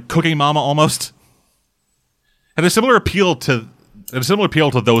 like Cooking Mama almost. Had a similar appeal to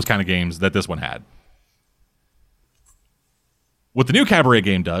those kind of games that this one had. What the new Cabaret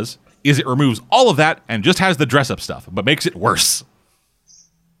game does is it removes all of that and just has the dress-up stuff, but makes it worse.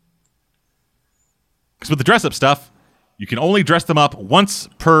 Because with the dress-up stuff, you can only dress them up once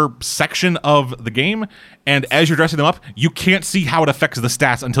per section of the game, and as you're dressing them up, you can't see how it affects the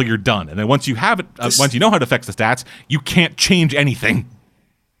stats until you're done. And then once you have it, once you know how it affects the stats, you can't change anything.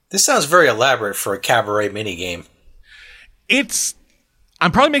 This sounds very elaborate for a Cabaret minigame.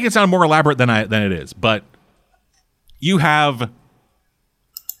 I'm probably making it sound more elaborate than it is, but you have...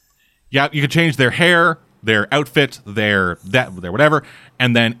 Yeah, you can change their hair, their outfit, their whatever,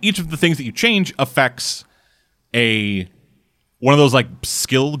 and then each of the things that you change affects one of those like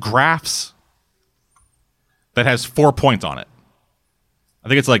skill graphs that has 4 points on it. I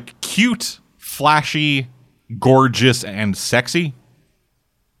think it's like cute, flashy, gorgeous, and sexy.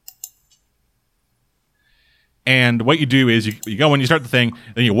 And what you do is you go and you start the thing,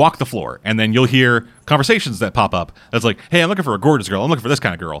 then you walk the floor, and then you'll hear conversations that pop up. That's like, hey, I'm looking for a gorgeous girl. I'm looking for this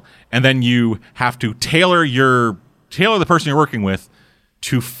kind of girl. And then you have to tailor the person you're working with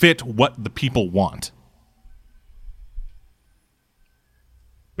to fit what the people want.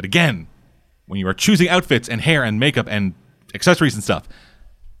 But again, when you are choosing outfits and hair and makeup and accessories and stuff,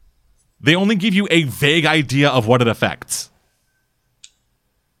 they only give you a vague idea of what it affects.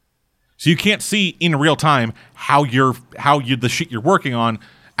 So you can't see in real time how the shit you're working on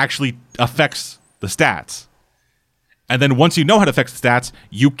actually affects the stats. And then once you know how it affects the stats,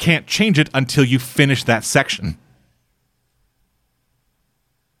 you can't change it until you finish that section.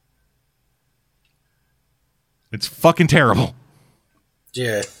 It's fucking terrible.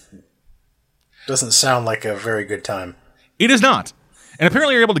 Yeah. Doesn't sound like a very good time. It is not. And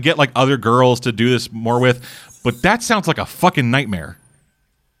apparently you're able to get like other girls to do this more with, but that sounds like a fucking nightmare.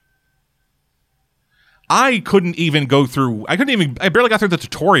 I barely got through the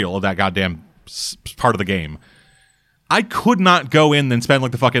tutorial of that goddamn part of the game. I could not go in and spend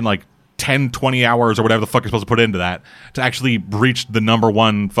like the fucking like 10, 20 hours or whatever the fuck you're supposed to put into that to actually reach the number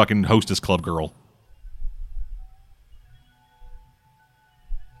one fucking hostess club girl.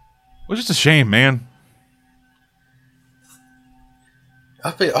 It was just a shame, man. I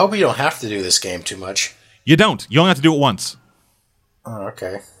hope you don't have to do this game too much. You don't. You only have to do it once. Oh,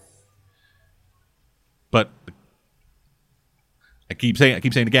 okay. But I keep saying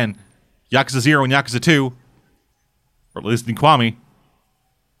it again. Yakuza 0 and Yakuza 2, or at least in Kiwami,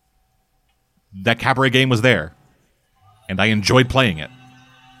 that Cabaret game was there. And I enjoyed playing it.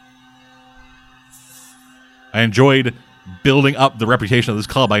 I enjoyed building up the reputation of this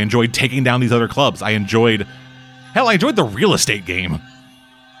club. I enjoyed taking down these other clubs. I enjoyed the real estate game.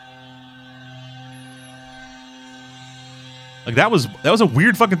 Like that was a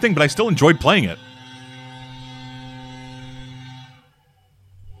weird fucking thing, but I still enjoyed playing it.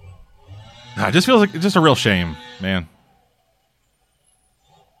 It just feels like it's just a real shame, man.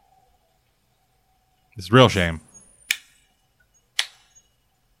 It's a real shame.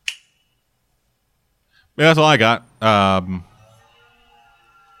 Yeah, that's all I got.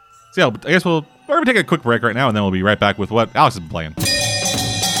 So yeah, I guess we're going to take a quick break right now, and then we'll be right back with what Alex has been playing.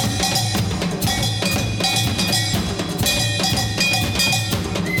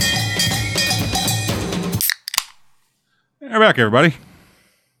 We're back, everybody.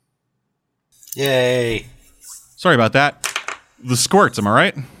 Yay. Sorry about that. The squirts, am I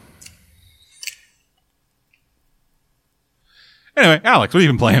right? Anyway, Alex, what have you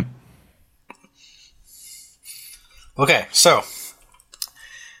been playing? Okay, so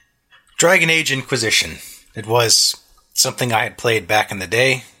Dragon Age Inquisition. It was something I had played back in the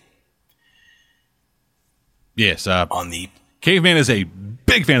day. Yes, Caveman is a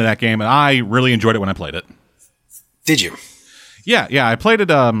big fan of that game, and I really enjoyed it when I played it. Did you? Yeah, I played it.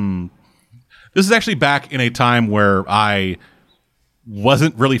 This is actually back in a time where I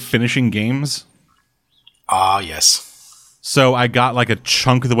wasn't really finishing games. Ah, yes. So I got like a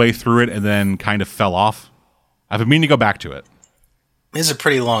chunk of the way through it and then kind of fell off. I've been meaning to go back to it. It's a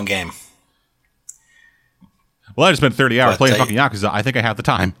pretty long game. Well, I just spent 30 hours playing fucking Yakuza. I think I have the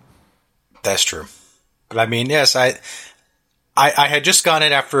time. That's true. But I mean, yes, I had just gone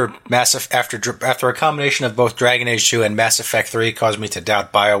in after a combination of both Dragon Age 2 and Mass Effect 3 caused me to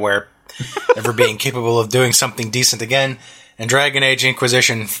doubt BioWare ever being capable of doing something decent again. And Dragon Age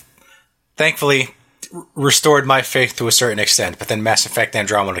Inquisition, thankfully, restored my faith to a certain extent. But then Mass Effect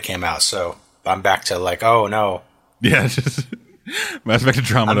Andromeda came out, so I'm back to like, oh no. Yeah, just Mass Effect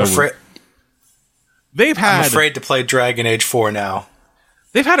Andromeda. I'm afraid to play Dragon Age 4 now.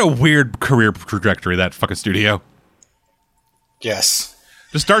 They've had a weird career trajectory, that fucking studio. Yes.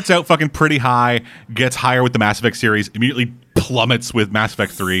 Just starts out fucking pretty high, gets higher with the Mass Effect series, immediately plummets with Mass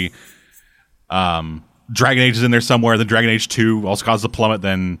Effect 3. Dragon Age is in there somewhere. Then Dragon Age 2 also causes a plummet.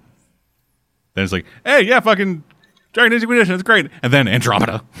 Then it's like, hey, yeah, fucking Dragon Age Inquisition, it's great. And then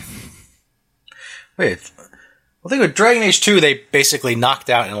Andromeda. Wait. Well, I think with Dragon Age 2, they basically knocked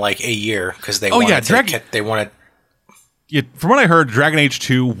out in like a year because they wanted. Yeah, from what I heard, Dragon Age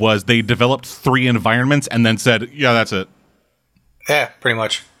 2 was they developed 3 environments and then said, yeah, that's it. Yeah, pretty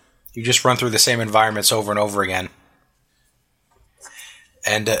much. You just run through the same environments over and over again.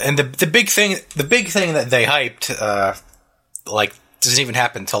 And the big thing that they hyped, like, doesn't even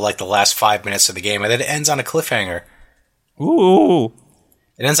happen until like the last 5 minutes of the game, and then it ends on a cliffhanger. Ooh.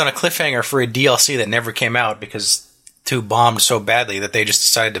 It ends on a cliffhanger for a DLC that never came out because 2 bombed so badly that they just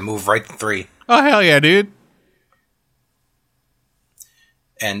decided to move right to 3. Oh, hell yeah, dude.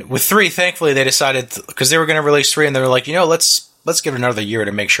 And with 3, thankfully, they decided, because they were going to release 3, and they were like, let's give it another year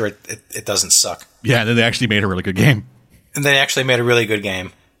to make sure it doesn't suck. Yeah, and then they actually made a really good game. And they actually made a really good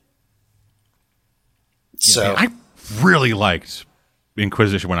game. Yeah, so man, I really liked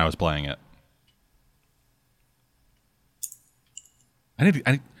Inquisition when I was playing it. I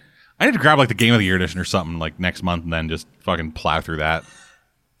need to grab like the Game of the Year edition or something like next month and then just fucking plow through that.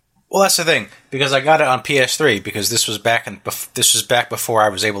 Well, that's the thing, because I got it on PS3 because this was back before I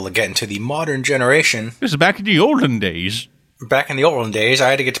was able to get into the modern generation. This is back in the olden days. Back in the olden days, I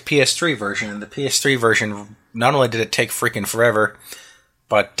had to get the PS3 version, and the PS3 version, not only did it take freaking forever,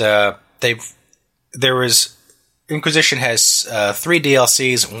 but Inquisition has 3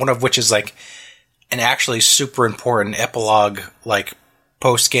 DLCs, one of which is like an actually super important epilogue, like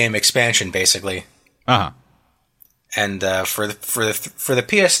post-game expansion, basically. Uh-huh. And for the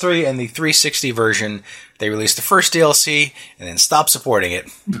PS3 and the 360 version, they released the first DLC and then stopped supporting it.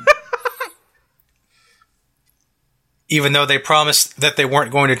 Even though they promised that they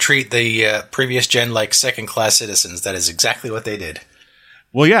weren't going to treat the previous gen like second-class citizens, that is exactly what they did.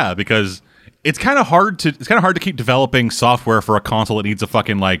 Well, yeah, because it's kind of hard to keep developing software for a console that needs a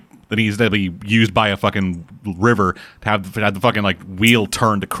fucking that needs to be used by a fucking river to have the fucking like wheel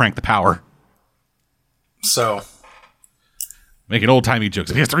turn to crank the power. So, making old-timey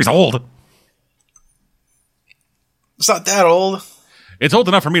jokes. PS3's old. It's not that old. It's old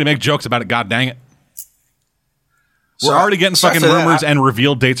enough for me to make jokes about it, god dang it. We're already getting fucking rumors and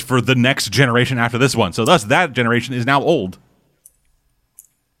reveal dates for the next generation after this one. So thus, that generation is now old.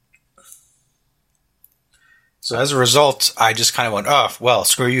 So as a result, I just kind of went, oh, well,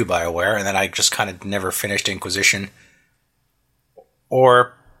 screw you, BioWare. And then I just kind of never finished Inquisition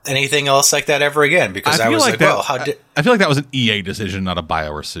or anything else like that ever again. Because I was like, well, how did... I feel like that was an EA decision, not a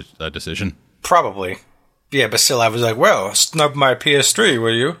BioWare decision. Probably. Yeah, but still, I was like, well, snub my PS3,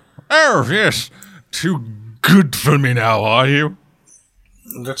 will you? Oh, yes. Too good for me now, are you?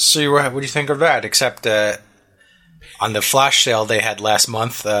 Let's see, what do you think of that? Except on the flash sale they had last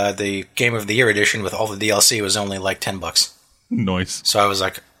month, the Game of the Year edition with all the DLC was only like $10. Nice. So I was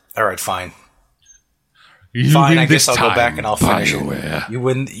like, all right, fine. Fine, I guess I'll go back and I'll finish BioWare.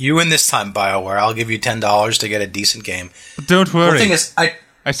 it. You win this time, BioWare. I'll give you $10 to get a decent game. But don't worry. The thing is,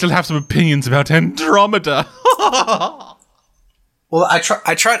 I still have some opinions about Andromeda. Well, I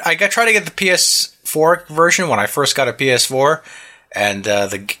tried to get the PS4 version when I first got a PS4, and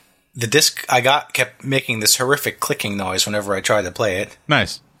the disc I got kept making this horrific clicking noise whenever I tried to play it.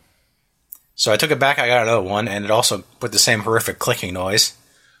 Nice. So I took it back, I got another one, and it also put the same horrific clicking noise.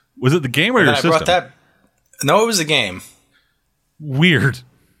 Was it the game or your system? No, it was the game. Weird.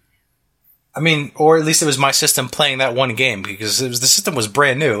 I mean, or at least it was my system playing that one game, because the system was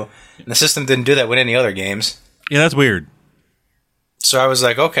brand new, and the system didn't do that with any other games. Yeah, that's weird. So I was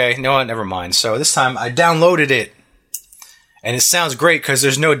like, okay, no, never mind. So this time I downloaded it, and it sounds great because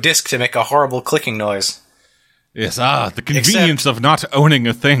there's no disc to make a horrible clicking noise. Yes, the convenience of not owning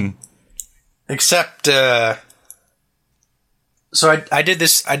a thing. Except, so I did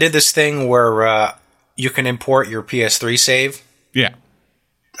this thing where you can import your PS3 save. Yeah.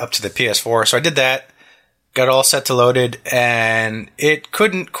 Up to the PS4. So I did that, got all set to loaded, and it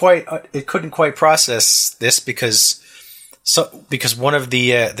couldn't quite process this because one of the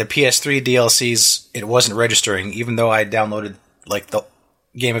PS3 DLCs, it wasn't registering, even though I downloaded like the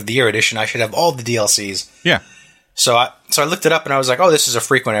Game of the Year edition. I should have all the DLCs. Yeah. So I looked it up and I was like, oh, this is a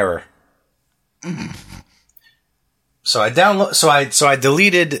frequent error. So I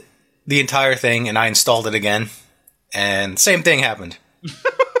deleted the entire thing and I installed it again, and same thing happened.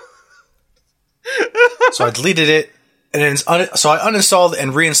 So I deleted it, and then so I uninstalled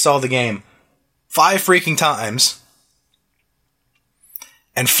and reinstalled the game 5 freaking times,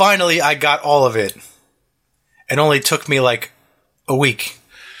 and finally I got all of it. It only took me like a week.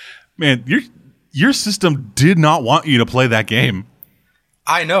 Man, your system did not want you to play that game.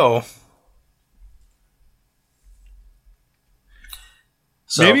 I know.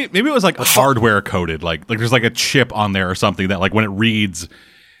 So, maybe it was like hardware coded, like there's like a chip on there or something that like when it reads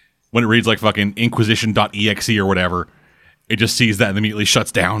like fucking Inquisition.exe or whatever, it just sees that and immediately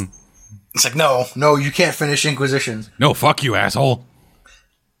shuts down. It's like, no, you can't finish Inquisition. No, fuck you, asshole.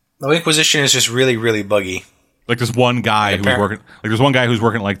 No, Inquisition is just really, really buggy. Like this one guy who's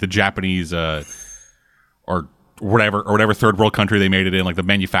working like the Japanese or whatever third world country they made it in, like the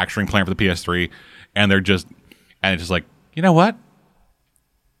manufacturing plant for the PS3, and it's just like, you know what?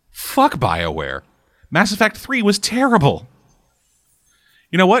 Fuck BioWare. Mass Effect 3 was terrible.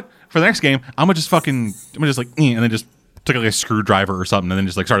 You know what? For the next game, I'm gonna just and then just took like a screwdriver or something, and then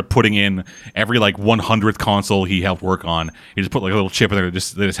just like started putting in every like 100th console he helped work on. He just put like a little chip in there that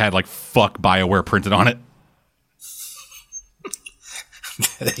just had like fuck BioWare printed on it.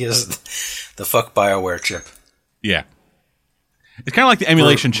 That is the fuck BioWare chip. Yeah. It's kind of like the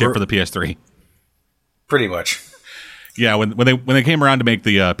emulation chip for the PS3. Pretty much. Yeah, when they came around to make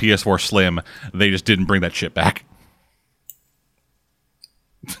the PS4 Slim, they just didn't bring that shit back.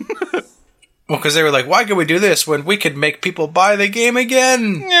 Well, because they were like, why could we do this when we could make people buy the game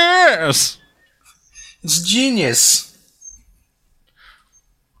again? Yes! It's genius.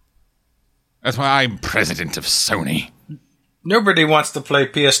 That's why I'm president of Sony. Nobody wants to play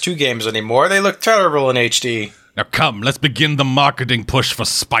PS2 games anymore. They look terrible in HD. Now come, let's begin the marketing push for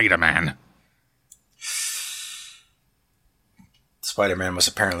Spider-Man. Spider-Man was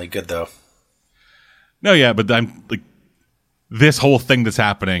apparently good, though. No, yeah, but I'm like, this whole thing that's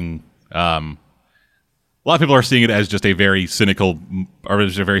happening, a lot of people are seeing it as just a very cynical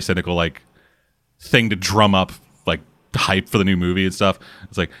like thing to drum up like hype for the new movie and stuff.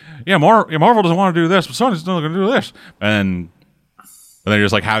 It's like, Marvel doesn't want to do this, but Sony's not going to do this, and they're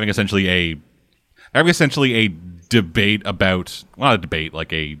just like having essentially a debate about, well, not a debate,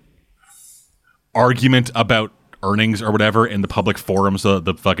 like a argument about earnings or whatever in the public forum, so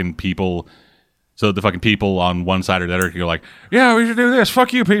the fucking people on one side or the other can go like, yeah, we should do this,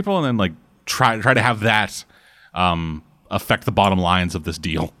 fuck you people, and then like try to have that affect the bottom lines of this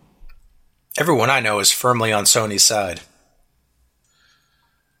deal. Everyone I know is firmly on Sony's side.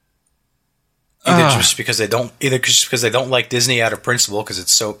 Either just because they don't like Disney out of principle because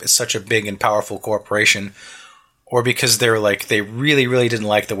it's such a big and powerful corporation, or because they really, really didn't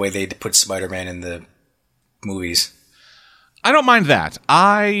like the way they put Spider-Man in the movies. I don't mind that.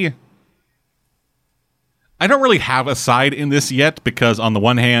 I don't really have a side in this yet, because on the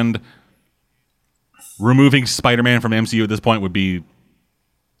one hand, removing Spider-Man from MCU at this point would be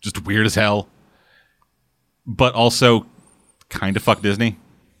just weird as hell, but also kind of fuck Disney.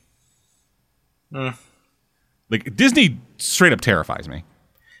 Like, Disney straight up terrifies me.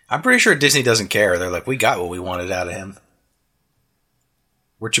 I'm pretty sure Disney doesn't care. They're like, we got what we wanted out of him.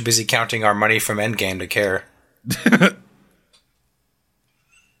 We're too busy counting our money from Endgame to care.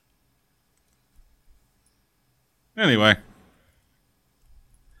 Anyway.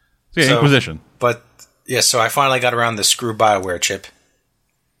 So, yeah, Inquisition. But, yeah, so I finally got around the screw BioWare chip.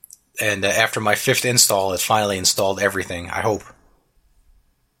 And after my 5th install, it finally installed everything, I hope.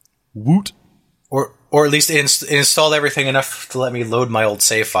 Woot. Or at least it installed everything enough to let me load my old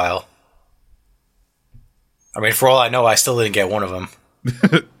save file. I mean, for all I know, I still didn't get one of them.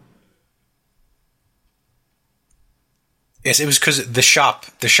 Yes, it was because the shop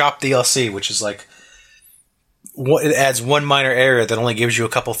DLC, which is like, it adds one minor area that only gives you a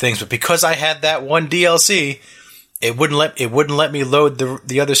couple things. But because I had that one DLC, it wouldn't let me load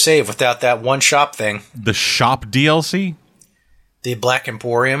the other save without that one shop thing. The shop DLC? The Black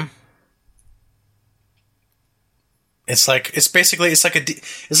Emporium. It's like a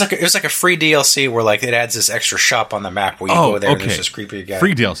free DLC where like it adds this extra shop on the map where you go there and there's this creepy guy.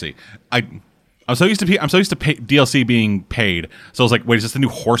 Free DLC. I'm so used to DLC being paid. So I was like, wait, is this the new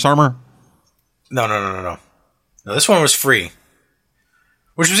horse armor? No. No, this one was free.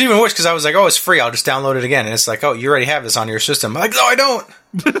 Which was even worse because I was like, oh, it's free. I'll just download it again. And it's like, oh, you already have this on your system. I'm like, no, I don't.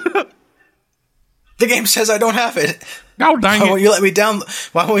 The game says I don't have it. No, dang it. Why won't you let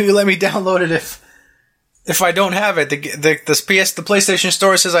me download it if I don't have it? The PlayStation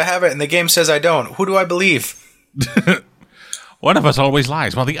Store says I have it, and the game says I don't. Who do I believe? One of us always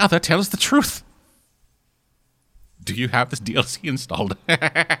lies, while the other tells the truth. Do you have this DLC installed?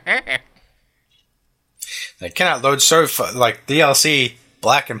 They cannot load DLC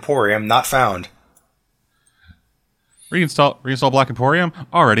Black Emporium not found. Reinstall Black Emporium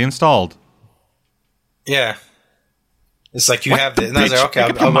already installed. Yeah, it's like you have this, and I was like, okay,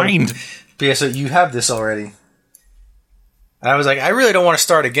 I'll mind. Yeah, so you have this already. And I was like, I really don't want to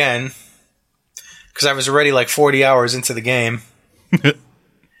start again because I was already like 40 hours into the game.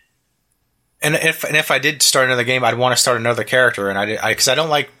 And if I did start another game, I'd want to start another character, and because I don't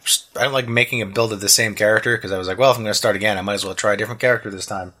like making a build of the same character, because I was like, well, if I'm going to start again, I might as well try a different character this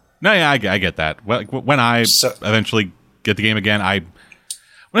time. No, yeah, I get that. When I eventually get the game again,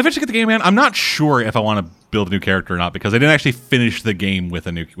 I'm not sure if I want to build a new character or not, because I didn't actually finish the game with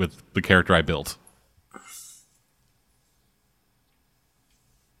the character I built.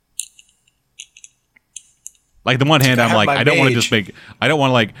 Like, the one hand, I'm like, I don't want to just make... I don't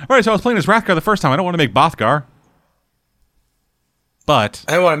want to, like... All right, so I was playing as Wrathgar the first time. I don't want to make Bothgar. But...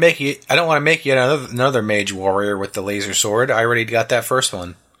 I don't want to make you another mage warrior with the laser sword. I already got that first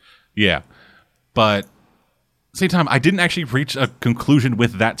one. Yeah. But... At the same time, I didn't actually reach a conclusion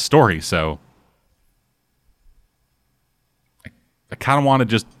with that story, so... I kind of want to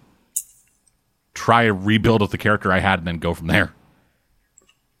just... try a rebuild of the character I had and then go from there.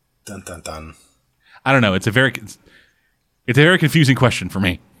 Dun, dun, dun. I don't know. It's a very confusing question for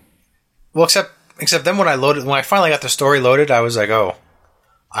me. Well, except then when I finally got the story loaded, I was like, oh,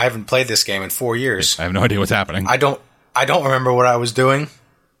 I haven't played this game in 4 years. I have no idea what's happening. I don't remember what I was doing.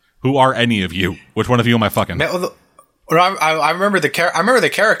 Who are any of you? Which one of you am I fucking? I remember the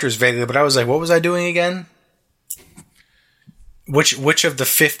characters vaguely, but I was like, what was I doing again? Which of the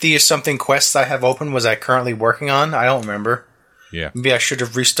 50 or something quests I have open was I currently working on? I don't remember. Yeah. Maybe I should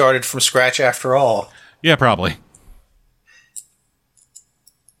have restarted from scratch after all. Yeah, probably. And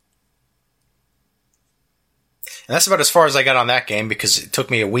that's about as far as I got on that game because it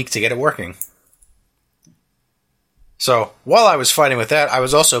took me a week to get it working. So, while I was fighting with that, I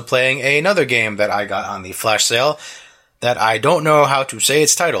was also playing another game that I got on the flash sale that I don't know how to say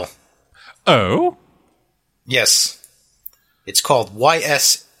its title. Oh? Yes. It's called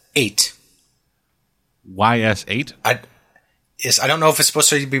YS8. YS8? I don't know if it's supposed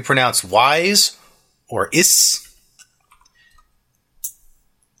to be pronounced wise or is.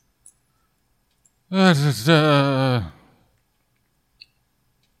 It's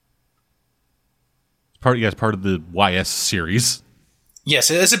part of the YS series.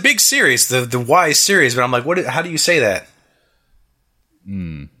 Yes, it's a big series, the Y series, but I'm like, how do you say that?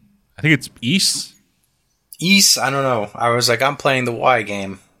 I think it's Is. Is? I don't know. I was like, I'm playing the Y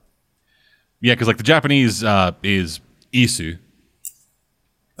game. Yeah, because like the Japanese is Isu.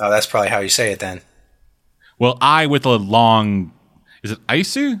 Oh, that's probably how you say it then. Well, I with a long... Is it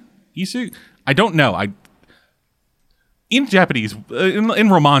Isu? Isu? I don't know. In Japanese, in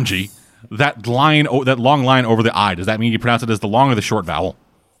Romanji, that long line over the I, does that mean you pronounce it as the long or the short vowel?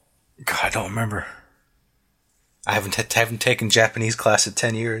 God, I don't remember. I haven't taken Japanese class in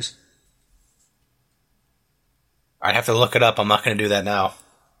 10 years. I'd have to look it up. I'm not going to do that now.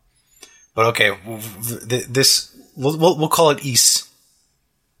 But okay, we'll call it Is.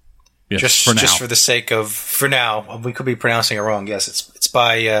 Yes, for now. Just for the sake of for now, we could be pronouncing it wrong. Yes, it's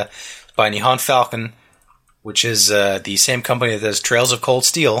by Nihon Falcon, which is the same company that does Trails of Cold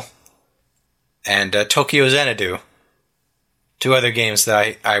Steel and Tokyo Xanadu, two other games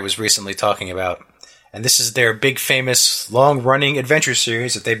that I was recently talking about. And this is their big, famous, long-running adventure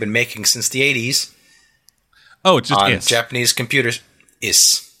series that they've been making since the 80s. Oh, it's just on Is. Japanese computers.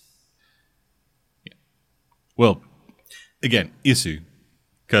 Is. Yeah. Well, again, Isu,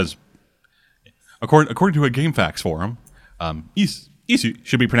 because according to a GameFAQs forum, Isu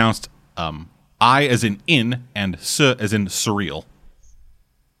should be pronounced I as in and su as in surreal.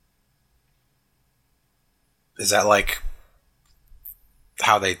 Is that like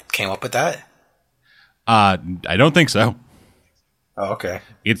how they came up with that? I don't think so. Oh, okay.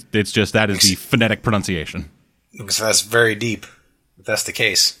 It's just that is the phonetic pronunciation. So that's very deep, if that's the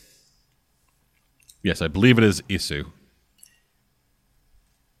case. Yes, I believe it is Isu.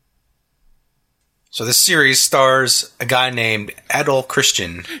 So this series stars a guy named Adol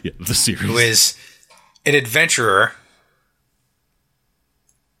Christian. Yeah, the series. Who is an adventurer.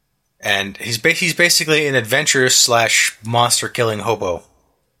 And he's basically an adventurer / monster killing hobo.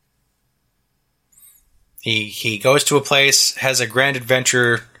 He goes to a place, has a grand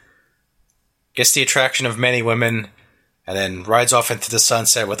adventure, gets the attraction of many women, and then rides off into the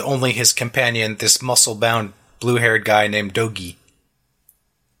sunset with only his companion, this muscle-bound, blue-haired guy named Dogi.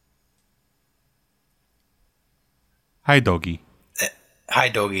 Hi, Dogi. Hi,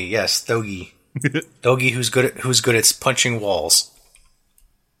 Dogi. Yes, Dogi. Dogi, who's good at punching walls.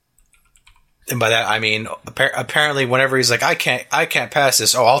 And by that I mean apparently whenever he's like, I can't pass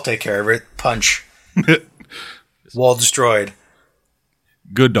this. Oh, I'll take care of it. Punch. Wall destroyed.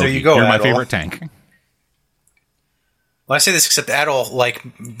 Good Dogi. There you go, You're my Adol. favorite tank. Well, I say this except Adol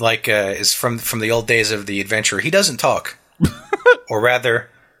is from the old days of the adventure. He doesn't talk. or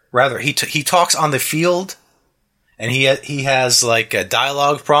rather he talks on the field, and he has like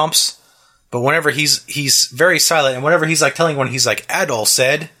dialogue prompts. But whenever he's very silent, and whenever he's like telling one, he's like, Adol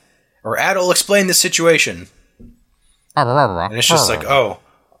said, or Adol explained the situation. And it's just like, oh,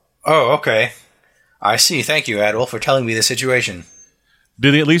 okay. I see. Thank you, Adol, for telling me the situation. Do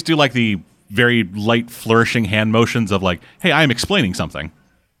they at least do like the very light flourishing hand motions of like, hey, I'm explaining something?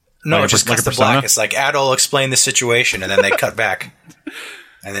 No, like it just cuts to black. It's like, Adol explained the situation, and then they cut back.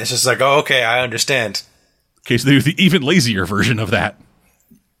 And it's just like, oh, okay, I understand. Okay, so they do the even lazier version of that.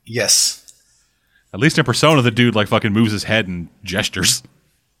 Yes. At least in Persona, the dude like fucking moves his head and gestures.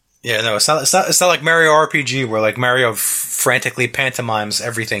 Yeah, no, it's not like Mario RPG where like Mario frantically pantomimes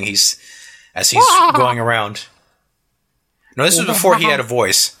everything as he's going around. No, this was before he had a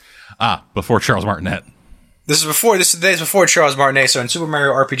voice. Before Charles Martinet. This is the days before Charles Martinet. So in Super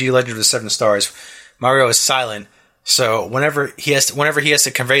Mario RPG Legend of the Seven Stars, Mario is silent. So whenever he has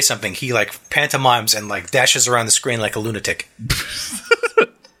to convey something, he like pantomimes and like dashes around the screen like a lunatic.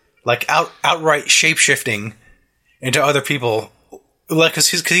 Like outright shape-shifting into other people. Like, cause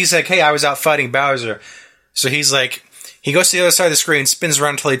he's like, hey, I was out fighting Bowser. So he's like, he goes to the other side of the screen, spins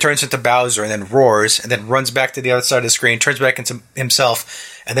around until he turns into Bowser, and then roars, and then runs back to the other side of the screen, turns back into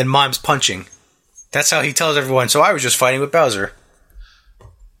himself, and then mimes punching. That's how he tells everyone, so I was just fighting with Bowser.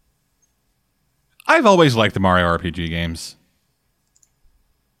 I've always liked the Mario RPG games.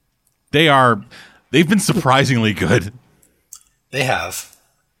 They've been surprisingly good. They have.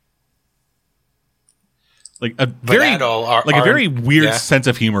 Like a very weird sense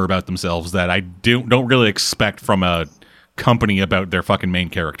of humor about themselves that I don't really expect from a company about their fucking main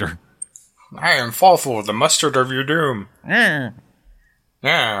character. I am Fawful, the mustard of your doom. Yeah.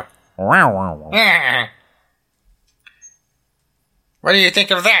 Yeah. What do you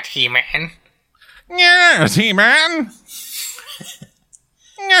think of that, He-Man? Yes, He-Man.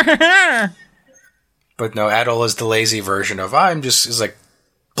 But no, Adol is the lazy version of is like,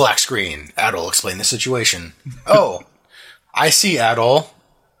 black screen. Adol, explain the situation. Oh, I see, Adol.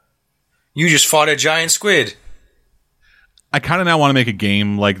 You just fought a giant squid. I kind of now want to make a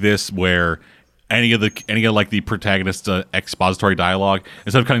game like this where any of like the protagonist's expository dialogue,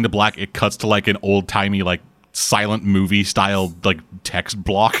 instead of cutting to black, it cuts to like an old timey like silent movie style like text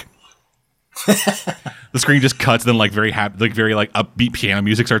block. The screen just cuts, then like very happy, like very like upbeat piano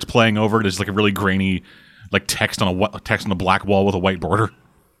music starts playing over it. It's like a really grainy like text on a black wall with a white border.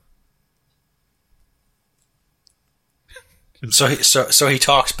 So he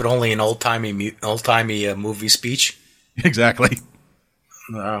talks, but only in old timey movie speech. Exactly.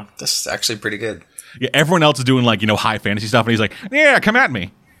 No, this is actually pretty good. Yeah, everyone else is doing like high fantasy stuff, and he's like, "Yeah, come at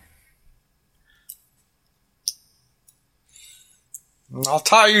me." I'll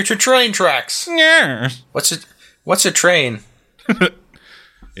tie you to train tracks. Yeah. What's a train? It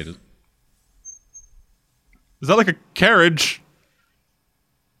is. Is that like a carriage?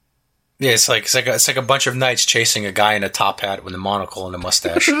 Yeah, it's like a bunch of knights chasing a guy in a top hat with a monocle and a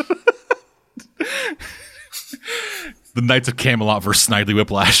mustache. The Knights of Camelot versus Snidely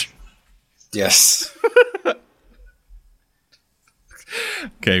Whiplash. Yes.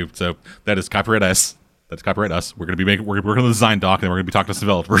 Okay, so that is copyright us. That's copyright us. We're gonna be working on the design doc, and then we're gonna be talking to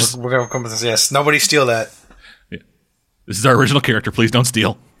developers. We're gonna come with this. Yes, nobody steal that. Yeah. This is our original character. Please don't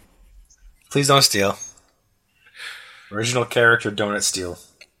steal. Please don't steal. Original character, donut steal.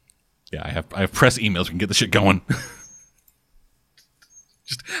 Yeah, I have press emails. We can get the shit going.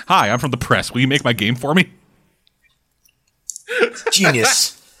 Just, hi, I'm from the press. Will you make my game for me?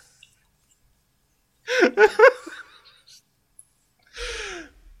 Genius.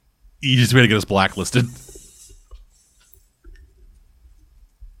 Easiest way to get us blacklisted.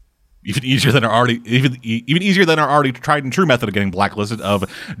 Even easier than our already tried and true method of getting blacklisted of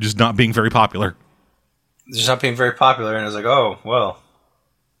just not being very popular. Just not being very popular, and it's like, oh well.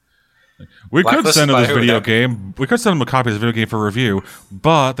 We could send them this video game. We could send them a copy of this video game for review,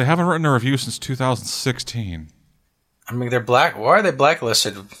 but they haven't written a review since 2016. I mean, they're black. Why are they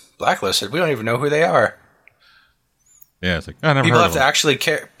blacklisted? Blacklisted. We don't even know who they are. Yeah, it's like I never. People heard have of to them. actually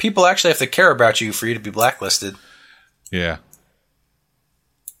care. People actually have to care about you for you to be blacklisted. Yeah.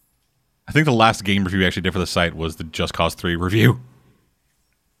 I think the last game review we actually did for the site was the Just Cause 3 review.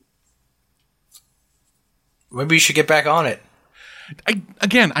 Maybe you should get back on it.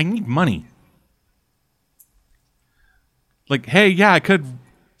 I need money. Like, hey, yeah, I could.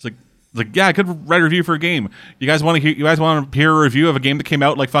 It's like, yeah, I could write a review for a game. You guys want to hear? You guys want to hear a review of a game that came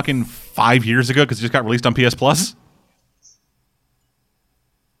out like fucking 5 years ago because it just got released on PS Plus?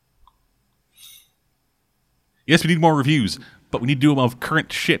 Yes, we need more reviews, but we need to do them of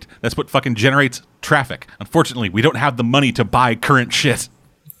current shit. That's what fucking generates traffic. Unfortunately, we don't have the money to buy current shit.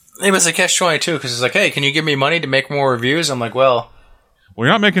 It was a catch-22 because it's like, hey, can you give me money to make more reviews? I'm like, well, you're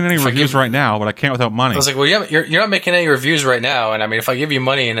not making any reviews right now, but I can't without money. I was like, well, you're not making any reviews right now, and I mean, if I give you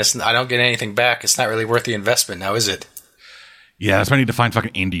money and I don't get anything back, it's not really worth the investment now, is it? Yeah, that's why I need to find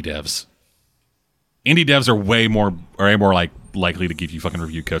fucking indie devs. Indie devs are way more like likely to give you fucking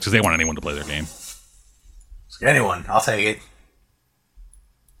review codes because they want anyone to play their game. Anyone, I'll take it.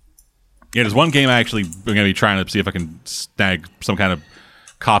 Yeah, there's one game I actually am going to be trying to see if I can snag some kind of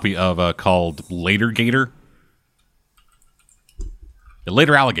copy of called Later Gator.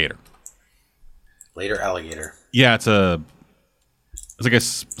 Later Alligator. Later Alligator. Yeah, it's like a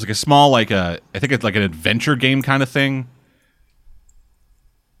small I think it's like an adventure game kind of thing.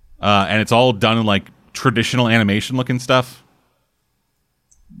 And it's all done in like traditional animation looking stuff.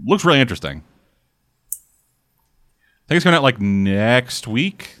 Looks really interesting. I think it's going out like next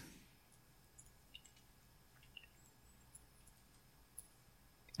week.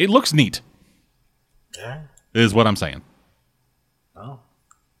 It looks neat. Yeah. Is what I'm saying. Oh.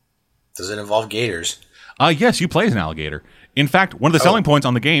 Does it involve gators? Yes, you play as an alligator. In fact, one of the selling points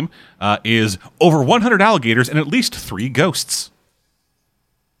on the game is over 100 alligators and at least 3 ghosts.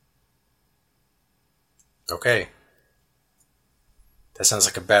 Okay. That sounds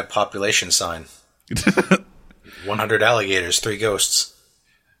like a bad population sign. 100 alligators, 3 ghosts.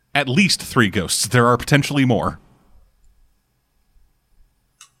 At least 3 ghosts. There are potentially more.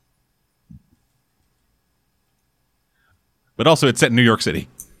 But also, it's set in New York City.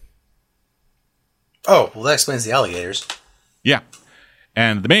 Oh, well, that explains the alligators. Yeah.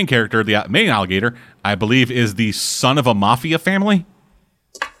 And the main character, the main alligator, I believe is the son of a mafia family.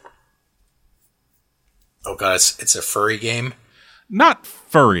 Oh, God, it's a furry game? Not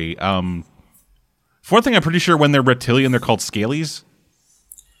furry. For one thing, I'm pretty sure when they're reptilian, they're called scalies.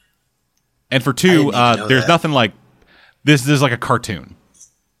 And for 2, there's nothing like... This is like a cartoon.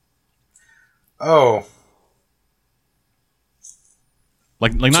 Oh.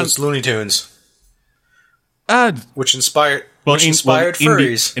 Like so not it's Looney Tunes. Which inspired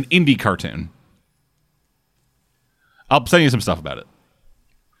furries. An indie cartoon. I'll send you some stuff about it.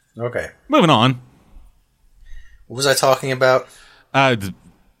 Okay. Moving on. What was I talking about?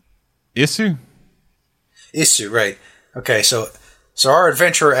 Isu, right. Okay, so our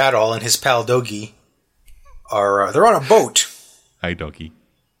adventurer Adol and his pal Dogi are they're on a boat. Hi, Dogi.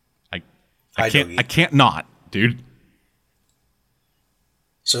 I Dogi. I can't not, dude.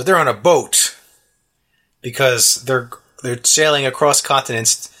 So they're on a boat because they're sailing across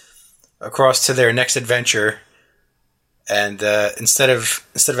continents, across to their next adventure, and instead of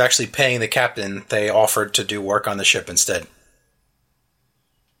actually paying the captain, they offered to do work on the ship instead.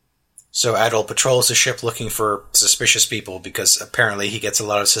 So Adol patrols the ship looking for suspicious people because apparently he gets a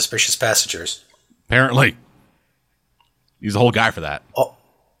lot of suspicious passengers. Apparently, he's the whole guy for that. Oh.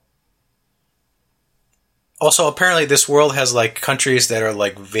 Also, apparently this world has like countries that are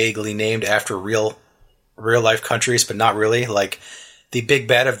like vaguely named after real life countries, but not really. Like the big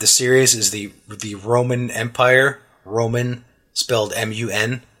bad of the series is the Roman Empire. Roman spelled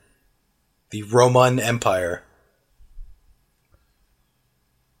M-U-N. The Roman Empire.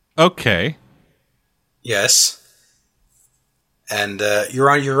 Okay. Yes. And you're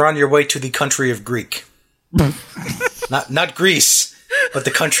on your way to the country of Greek. not Greece, but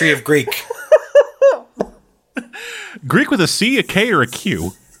the country of Greek. Greek with a C, a K, or a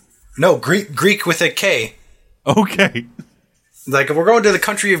Q? No, Greek with a K. Okay. Like, we're going to the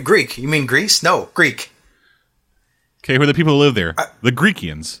country of Greek. You mean Greece? No, Greek. Okay, who are the people who live there? The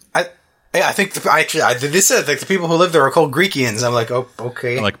Greekians. I think this said like the people who live there are called Greekians. I'm like, oh,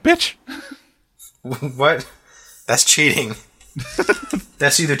 okay. I'm like, bitch. What? That's cheating.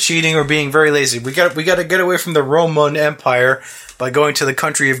 That's either cheating or being very lazy. We got to get away from the Roman Empire by going to the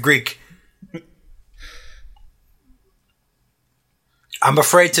country of Greek. I'm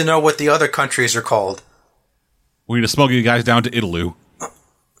afraid to know what the other countries are called. We need to smuggle you guys down to Italy.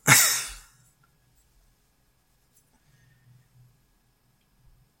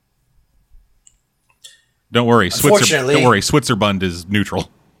 Don't worry, Switzerland is neutral.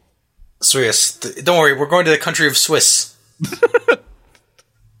 Swiss. Don't worry, we're going to the country of Swiss. The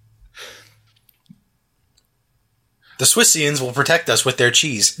Swissians will protect us with their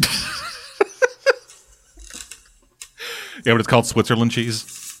cheese. Yeah, but it's called Switzerland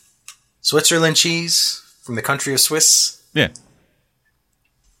cheese. Switzerland cheese from the country of Swiss? Yeah.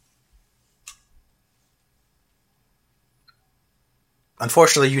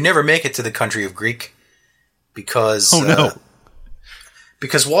 Unfortunately, you never make it to the country of Greek because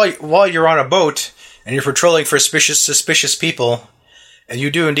because while you're on a boat, and you're patrolling for suspicious people, and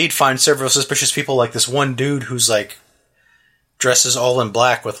you do indeed find several suspicious people, like this one dude who's like dresses all in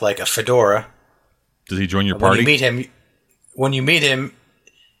black with like a fedora. Does he join your party? When you meet him,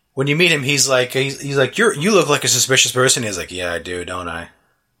 he's like you look like a suspicious person. He's like, yeah, I do, don't I?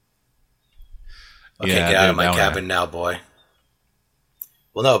 Okay, get out of my cabin now, boy.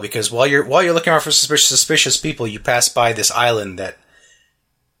 Well, no, because while you're looking around for suspicious people, you pass by this island that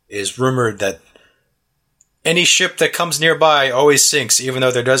is rumored that any ship that comes nearby always sinks, even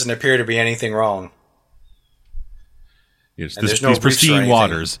though there doesn't appear to be anything wrong. Yes, these pristine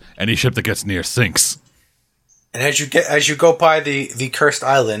waters, any ship that gets near sinks. And as you go by the cursed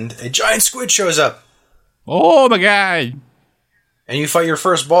island, a giant squid shows up. Oh my god! And you fight your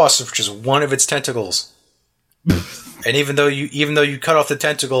first boss, which is one of its tentacles. And even though you cut off the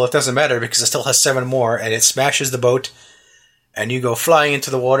tentacle, it doesn't matter because it still has 7 more, and it smashes the boat, and you go flying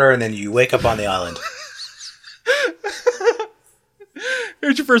into the water, and then you wake up on the island.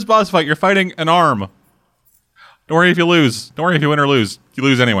 Here's your first boss fight. You're fighting an arm. Don't worry if you lose. Don't worry if you win or lose. You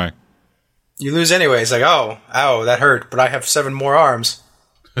lose anyway. You lose anyway. It's like, ow, that hurt, but I have 7 more arms.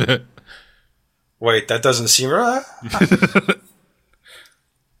 Wait, that doesn't seem right.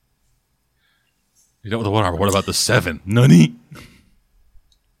 You know, with the 1 arm. What about the 7? Nani?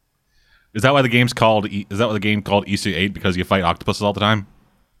 Is that why the game's called? Is that what the game called Ys 8 because you fight octopuses all the time?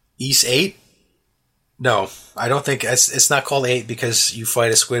 Ys 8? No, I don't think it's not called 8 because you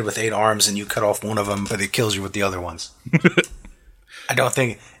fight a squid with 8 arms and you cut off one of them, but it kills you with the other ones. I don't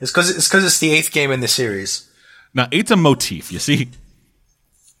think it's because it's the 8th game in the series. Now 8's a motif, you see.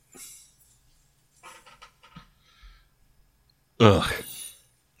 Ugh.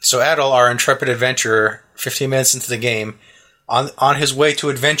 So Adol, our intrepid adventurer, 15 minutes into the game, on his way to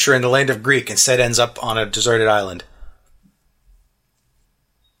adventure in the land of Greek, instead ends up on a deserted island.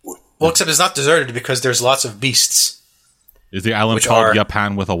 Well, except it's not deserted because there's lots of beasts. Is the island called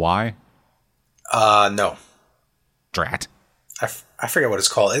Japan with a Y? No. Drat. I forget what it's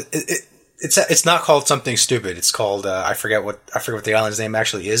called. It's not called something stupid. It's called I forget what the island's name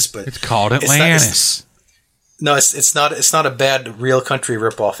actually is, but it's called Atlantis. It's not a bad real country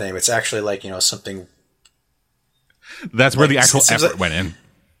ripoff name. It's actually like, something. That's where the actual effort went in.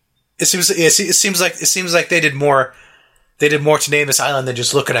 It seems like they did more. They did more to name this island than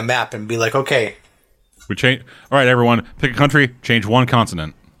just look at a map and be like, okay. We change. All right, everyone, pick a country, change 1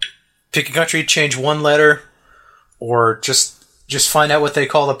 consonant. Pick a country, change 1 letter, or just find out what they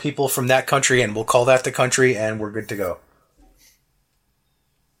call the people from that country, and we'll call that the country, and we're good to go.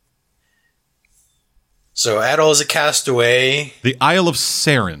 So Adol is a castaway. The Isle of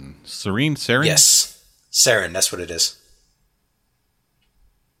Saren. Saren? Yes. Saren, that's what it is.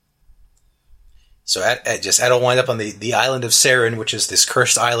 So Adol wind up on the island of Saren, which is this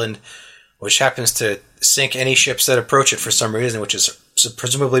cursed island, which happens to sink any ships that approach it for some reason, which is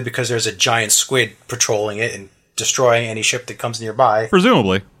presumably because there's a giant squid patrolling it and destroying any ship that comes nearby.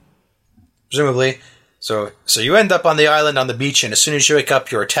 Presumably. So you end up on the island on the beach, and as soon as you wake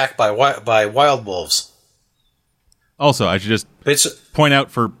up, you're attacked by wild wolves. Also, I should just point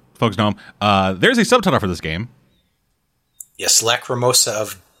out for folks at home, there's a subtitle for this game. Yes, Lacrimosa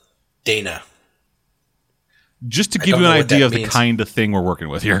of Dana. Just to give you an idea of the kind of thing we're working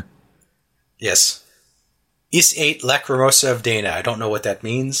with here. Yes. Ys 8 Lacrimosa of Dana. I don't know what that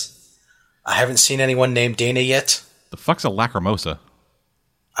means. I haven't seen anyone named Dana yet. The fuck's a lacrimosa?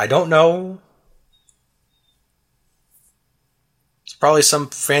 I don't know. It's probably some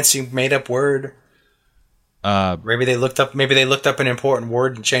fancy made-up word. Maybe they looked up an important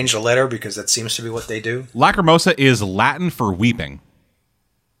word and changed a letter because that seems to be what they do. Lacrimosa is Latin for weeping.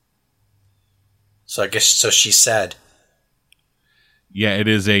 So I guess she's sad. Yeah, it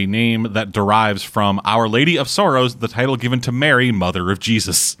is a name that derives from Our Lady of Sorrows, the title given to Mary, Mother of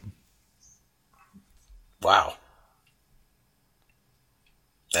Jesus. Wow.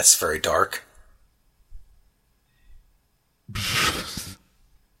 That's very dark.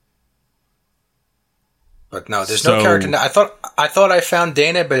 But no, there's no character. I thought I found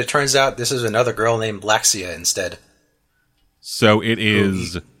Dana, but it turns out this is another girl named Laxia instead. So it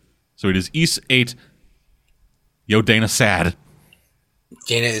is Ys 8. Yo, Dana sad.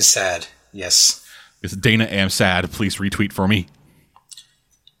 Dana is sad. Yes. It's Dana am sad. Please retweet for me.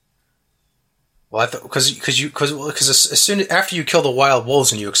 Well, because as soon after you kill the wild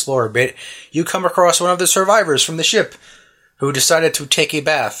wolves and you explore a bit, you come across one of the survivors from the ship, who decided to take a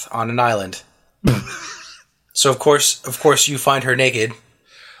bath on an island. So of course, you find her naked,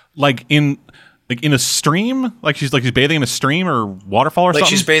 like in a stream, like she's bathing in a stream or waterfall or something.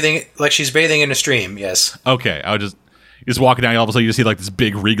 She's bathing in a stream. Yes. Okay, I was just walking down. All of a sudden, you just see like this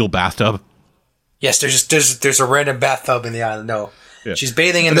big regal bathtub. Yes, there's a random bathtub in the island. No, Yeah. she's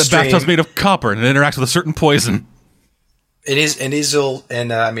bathing in And the the stream. bathtub's made of copper and it interacts with a certain poison. It is, and Isil,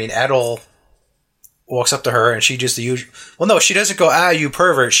 and Adol walks up to her, and she just the usual. Well, no, she doesn't go, you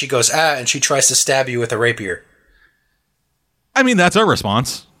pervert. She goes, and she tries to stab you with a rapier. I mean, that's our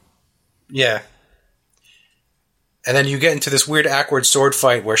response. Yeah. And then you get into this weird, awkward sword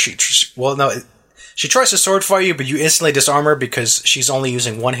fight where she tries to sword fight you, but you instantly disarm her because she's only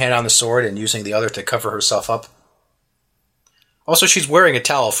using one hand on the sword and using the other to cover herself up. Also, she's wearing a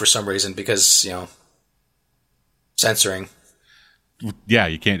towel for some reason because, censoring. Yeah,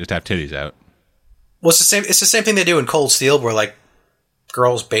 you can't just have titties out. Well, it's the same thing they do in Cold Steel where, like,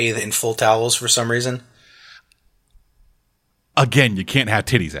 girls bathe in full towels for some reason. Again, you can't have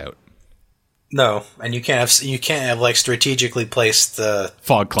titties out. No, and you can't have like strategically placed the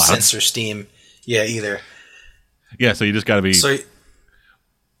Fog clouds. Censor steam. Yeah, either. Yeah, so you just got to be. So,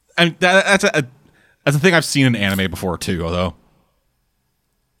 I mean, that's a thing I've seen in anime before too. Although,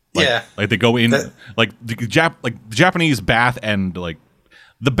 like they go in like the Japanese bath, and like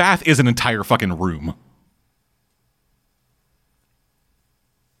the bath is an entire fucking room.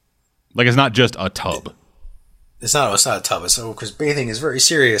 Like it's not just a tub. It's not a tub. It's because bathing is very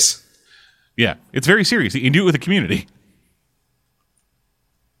serious. Yeah, it's very serious. You can do it with the community.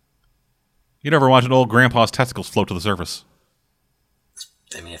 You never watch an old grandpa's testicles float to the surface.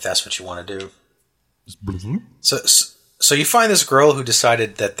 I mean, if that's what you want to do. Mm-hmm. So you find this girl who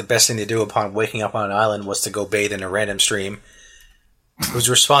decided that the best thing to do upon waking up on an island was to go bathe in a random stream, whose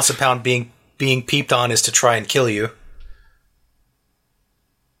response upon being peeped on is to try and kill you.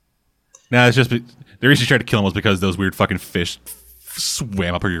 Nah, it's just the reason she tried to kill him was because those weird fucking fish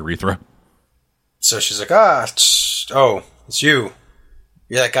swam up her urethra. So she's like, it's you.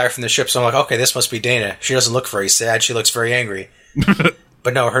 You're that guy from the ship. So I'm like, okay, this must be Dana. She doesn't look very sad. She looks very angry.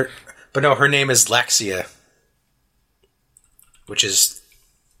 But no, her name is Laxia, which is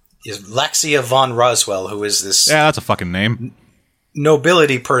Laxia von Roswell, who is this that's a fucking name.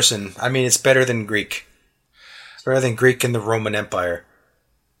 Nobility person. I mean, it's better than Greek. It's better than Greek in the Roman Empire.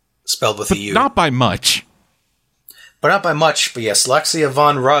 Spelled with a U. Not by much. But not by much. But yes, Laxia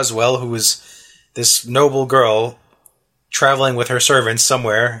von Roswell, who is this noble girl traveling with her servants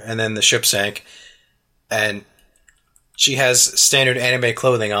somewhere, and then the ship sank, and she has standard anime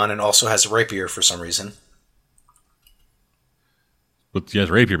clothing on and also has a rapier for some reason. But she has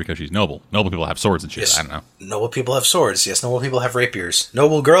a rapier because she's noble. Noble people have swords and shit. Yes, I don't know. Noble people have swords. Yes, noble people have rapiers.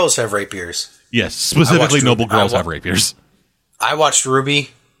 Noble girls have rapiers. Yes, specifically noble girls have rapiers. I watched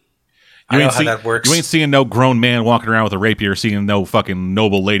Ruby. I know how that works. You ain't seeing no grown man walking around with a rapier, seeing no fucking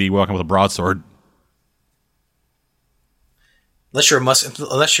noble lady walking with a broadsword.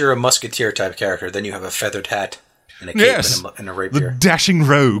 Unless you're a musketeer type character, then you have a feathered hat and a cape and a rapier. The dashing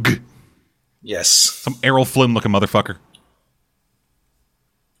rogue. Yes. Some Errol Flynn looking motherfucker.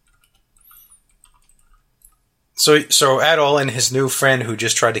 So Adol and his new friend who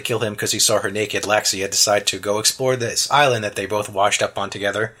just tried to kill him because he saw her naked, Laxia, decide to go explore this island that they both washed up on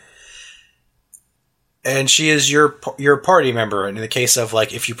together. And she is your party member. And in the case of,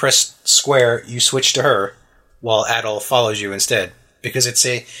 like, if you press square, you switch to her, while Adol follows you instead. Because it's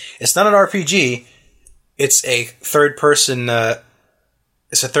not an RPG, it's a third person,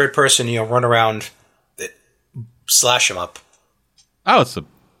 run around, slash 'em up. Oh, it's a...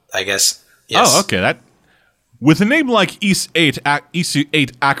 I guess. Yes. Oh, okay, with a name like Isu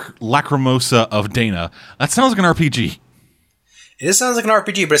 8 Lacrimosa of Dana, that sounds like an RPG. It sounds like an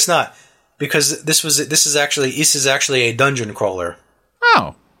RPG, but it's not. Because this is actually a dungeon crawler.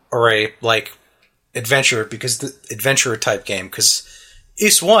 Oh. Or a, like, adventure type game. Because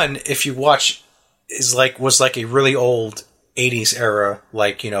Ys 1, if you watch, was like a really old 80s era,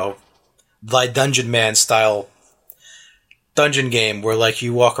 like, like Dungeon Man style dungeon game where, like,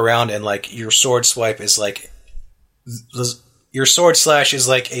 you walk around and, like, your sword swipe is like, your sword slash is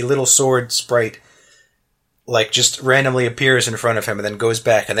like a little sword sprite, like, just randomly appears in front of him and then goes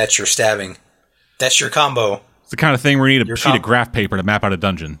back, and that's your stabbing. That's your combo. It's the kind of thing where you need a sheet of graph paper to map out a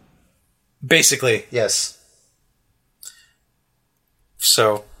dungeon. Basically, yes.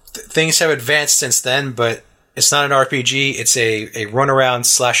 So, things have advanced since then, but it's not an RPG, it's a runaround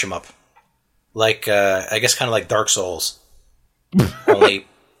slash 'em up. Like, I guess kind of like Dark Souls. only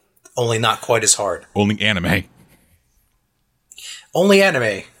not quite as hard. Only anime. Only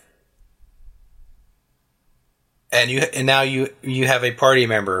anime. And now you have a party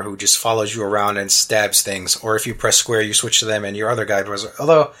member who just follows you around and stabs things, or if you press square, you switch to them, and your other guy was.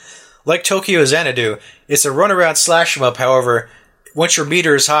 Although, like Tokyo Xanadu, it's a runaround slash 'em up. However, once your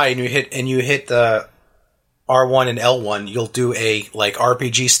meter is high and you hit R1 and L1, you'll do a like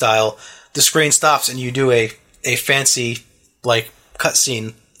RPG style. The screen stops and you do a fancy like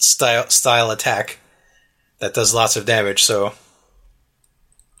cutscene style attack that does lots of damage. So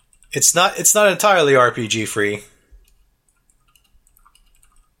it's not entirely RPG free.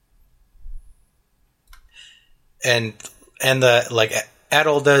 And the like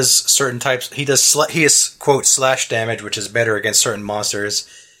Adol does certain types. He is quote slash damage, which is better against certain monsters,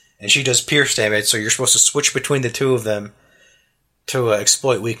 and she does pierce damage. So you're supposed to switch between the two of them to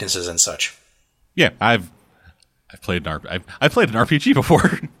exploit weaknesses and such. Yeah, I've played an RPG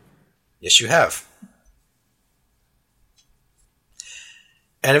before. Yes, you have.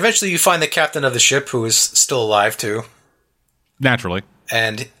 And eventually, you find the captain of the ship, who is still alive too. Naturally,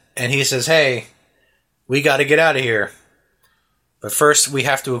 and he says, "Hey, we got to get out of here. But first, we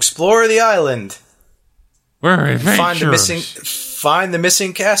have to explore the island. We're adventurers. Find the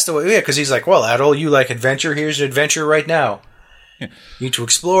missing castaway." Yeah, because he's like, "Well, Adol, you like adventure. Here's an adventure right now. Yeah. You need to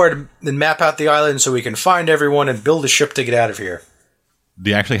explore and map out the island so we can find everyone and build a ship to get out of here." Do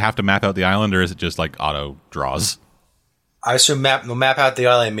you actually have to map out the island, or is it just like auto draws? I assume map out the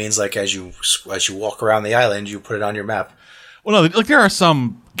island means like as you walk around the island, you put it on your map. Well, no, like there are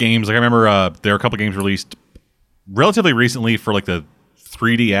some games. Like I remember there are a couple games released relatively recently for like the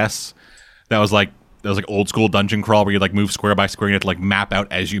 3DS that was like old school dungeon crawl where you like move square by square and you have to like map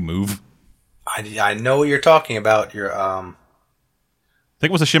out as you move. I know what you're talking about. I think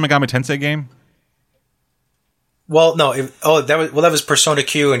it was a Shin Megami Tensei game. Well, no. That was Persona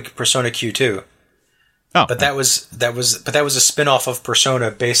Q and Persona Q2. Oh, but that was a spin-off of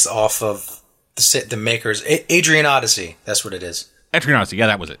Persona based off of the makers Adrian Odyssey. That's what it is. Etrian Odyssey. Yeah,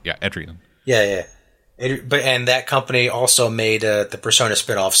 that was it. Yeah, Etrian. Yeah. And that company also made the Persona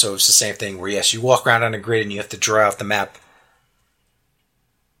spin-off, so it's the same thing where, yes, you walk around on a grid and you have to draw out the map.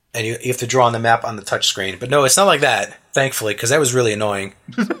 And you have to draw on the map on the touchscreen. But no, it's not like that, thankfully, because that was really annoying.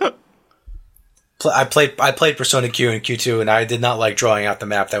 I played Persona Q and Q2, and I did not like drawing out the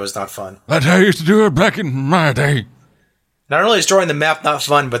map. That was not fun. That's how I used to do it back in my day. Not only is drawing the map not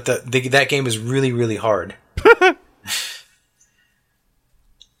fun, but that game is really, really hard.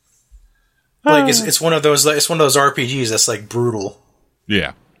 Like it's one of those RPGs that's like brutal.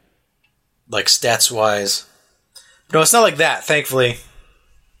 Yeah. Like stats wise. No, it's not like that, thankfully.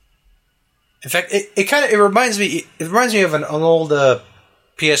 In fact, it reminds me of an old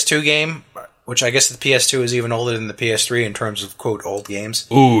PS2 game, which I guess the PS2 is even older than the PS3 in terms of quote old games.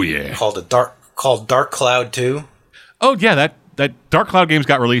 Oh yeah. Called Dark Cloud 2. Oh yeah, that Dark Cloud games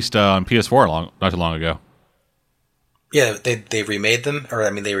got released on PS4 not too long ago. Yeah, they remade them, or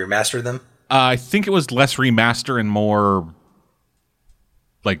I mean they remastered them. I think it was less remaster and more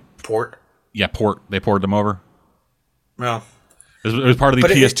like port. Yeah, port. They ported them over. Well, it was part of the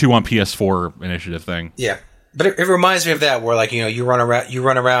PS2 on PS4 initiative thing. Yeah, but it reminds me of that, where like you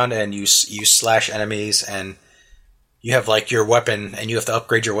run around and you slash enemies, and you have like your weapon, and you have to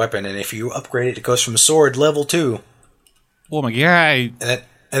upgrade your weapon, and if you upgrade it goes from sword level 2. Oh my god! And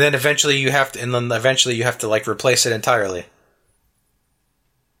then eventually you have to like replace it entirely.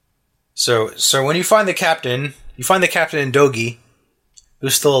 So when you find the captain in Dogi,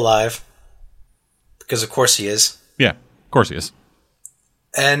 who's still alive, because of course he is. Yeah, of course he is.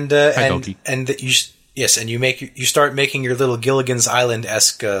 And you start making your little Gilligan's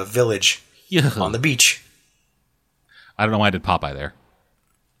Island-esque village on the beach. I don't know why I did Popeye there.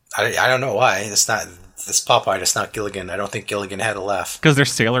 I don't know why. It's Popeye. It's not Gilligan. I don't think Gilligan had a laugh. Because they're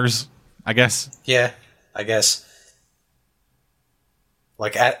sailors, I guess. Yeah, I guess.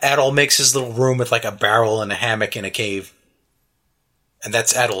 Like, Adol makes his little room with, like, a barrel and a hammock in a cave. And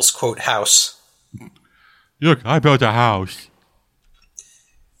that's Adol's, quote, house. Look, I built a house.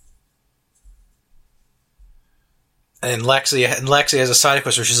 And Laxia has a side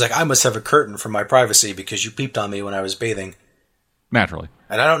quest where she's like, I must have a curtain for my privacy because you peeped on me when I was bathing. Naturally.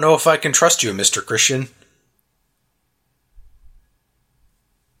 And I don't know if I can trust you, Mr. Christian.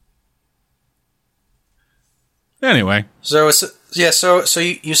 Anyway. So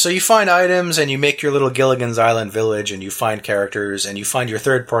you find items and you make your little Gilligan's Island village and you find characters and you find your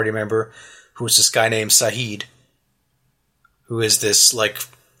third party member, who's this guy named Sahid, who is this like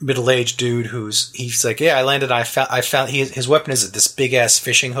middle-aged dude he's like, yeah, I landed. I found his weapon is this big ass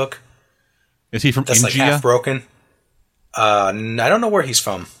fishing hook. Is he from that's India? Like half broken? I don't know where he's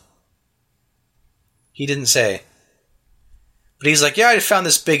from. He didn't say. But he's like, yeah, I found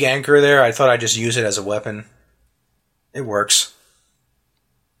this big anchor there. I thought I'd just use it as a weapon. It works.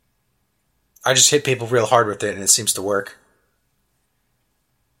 I just hit people real hard with it, and it seems to work.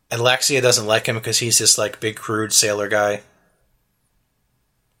 And Laxia doesn't like him because he's this like big, crude sailor guy.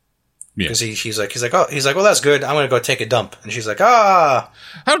 Yeah. Because he's like, well, that's good. I'm gonna go take a dump, and she's like, ah,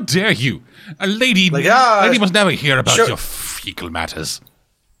 how dare you? A lady, lady must never hear about your fecal matters.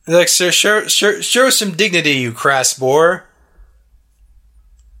 Like, sir, show some dignity, you crass boar.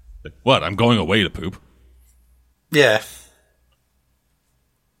 Like, what? I'm going away to poop. Yeah.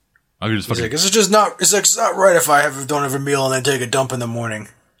 I could just fucking. He's like, it's not right if I don't have a meal and then take a dump in the morning.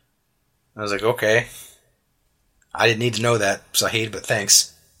 I was like, okay. I didn't need to know that, Sahid, but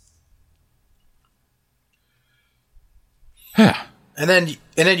thanks. Yeah. And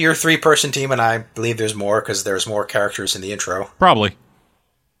then your 3-person team, and I believe there's more because there's more characters in the intro. Probably.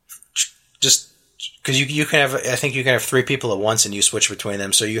 Just because you can have, I think you can have 3 people at once, and you switch between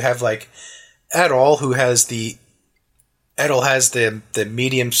them. So you have like Edol, who has the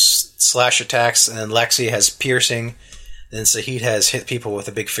medium slash attacks, and then Lexi has piercing, and then Sahid has hit people with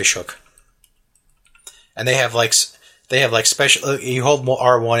a big fish hook. And they have like special. You hold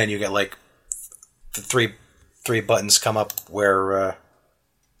R1 and you get like the three buttons come up where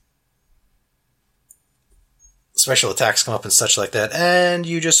special attacks come up and such like that, and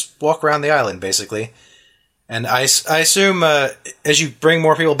you just walk around the island basically. And I assume as you bring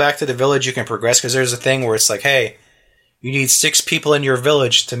more people back to the village, you can progress, because there's a thing where it's like, hey, you need 6 people in your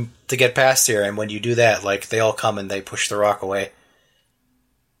village to get past here, and when you do that, like, they all come and they push the rock away.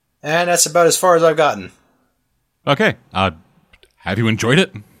 And that's about as far as I've gotten. Okay. Have you enjoyed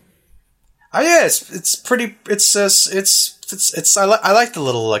it? Yeah, it's pretty. I like the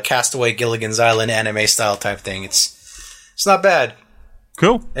little Castaway Gilligan's Island anime style type thing. It's not bad.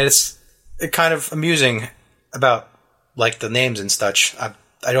 Cool. And it's kind of amusing about like the names and such. I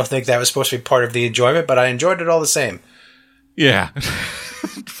don't think that was supposed to be part of the enjoyment, but I enjoyed it all the same. Yeah.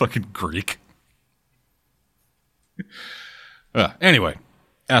 Fucking Greek. Anyway.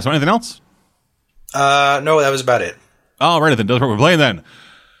 So anything else? No, that was about it. Alrighty then, that's what we're playing then.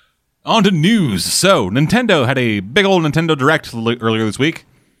 On to news. So, Nintendo had a big old Nintendo Direct earlier this week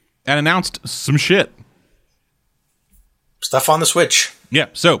and announced some shit. Stuff on the Switch. Yeah,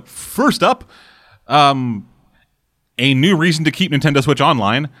 so first up, a new reason to keep Nintendo Switch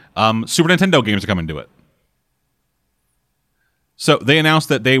online. Super Nintendo games are coming to it. So they announced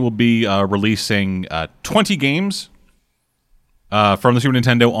that they will be releasing 20 games from the Super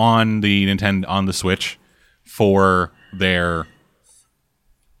Nintendo on the Switch for their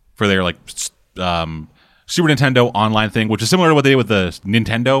like Super Nintendo online thing, which is similar to what they did with the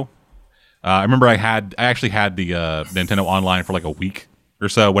Nintendo. I remember I actually had the Nintendo Online for like a week or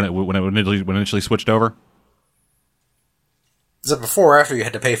so when it initially switched over. Is it before or after you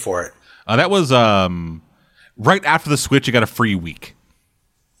had to pay for it? That was right after the Switch. You got a free week.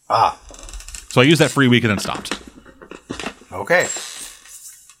 Ah, so I used that free week and then stopped. Okay.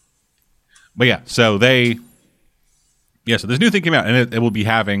 But yeah, so this new thing came out, and it will be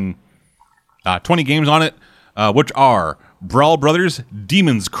having 20 games on it, which are Brawl Brothers,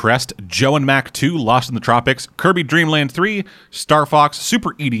 Demon's Crest, Joe and Mac 2, Lost in the Tropics, Kirby Dream Land 3, Star Fox,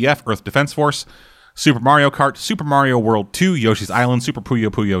 Super EDF, Earth Defense Force, Super Mario Kart, Super Mario World 2, Yoshi's Island, Super Puyo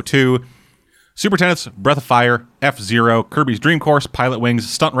Puyo 2, Super Tennis, Breath of Fire, F-Zero, Kirby's Dream Course, Pilot Wings,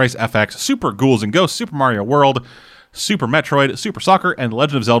 Stunt Race FX, Super Ghouls and Ghosts, Super Mario World, Super Metroid, Super Soccer, and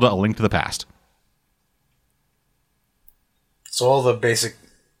Legend of Zelda: A Link to the Past. So all the basic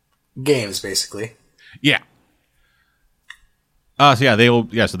games, basically. Yeah.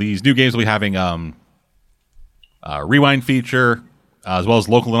 So these new games will be having rewind feature, as well as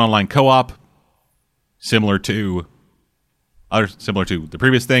local and online co-op, similar to the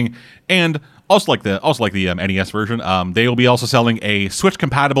previous thing, and also like the NES version. They will be also selling a Switch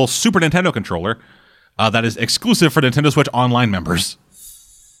compatible Super Nintendo controller that is exclusive for Nintendo Switch Online members.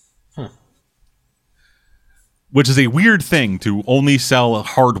 Which is a weird thing to only sell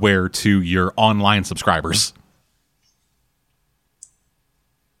hardware to your online subscribers.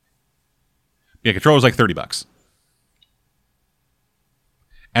 Yeah, controller's like $30.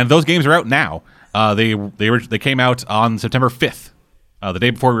 And those games are out now. They came out on September 5th, the day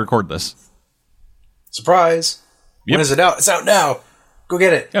before we recorded this. Surprise! Yep. When is it out? It's out now. Go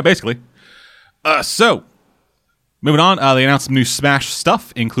get it. Yeah, basically. So, moving on, they announced some new Smash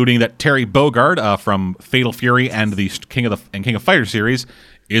stuff, including that Terry Bogard from Fatal Fury and the King of Fighters series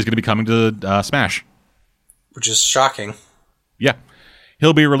is going to be coming to Smash, which is shocking. Yeah,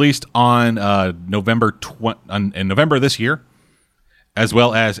 he'll be released on November this year, as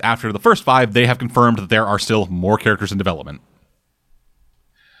well as after the first 5. They have confirmed that there are still more characters in development.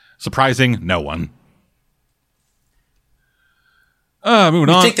 Surprising no one. Moving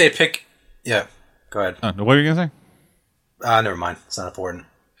on. You think they pick? Yeah, go ahead. What were you gonna say? Never mind. It's not important.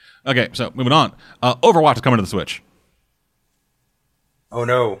 Okay, so moving on. Overwatch is coming to the Switch. Oh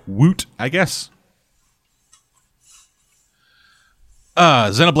no. Woot, I guess.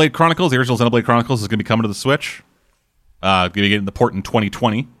 Xenoblade Chronicles, the original Xenoblade Chronicles, is going to be coming to the Switch. Going to be getting the port in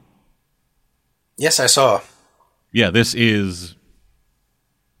 2020. Yes, I saw. Yeah, this is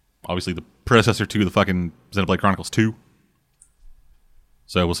obviously the predecessor to the fucking Xenoblade Chronicles 2.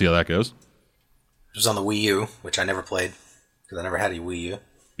 So we'll see how that goes. It was on the Wii U, which I never played because I never had a Wii U.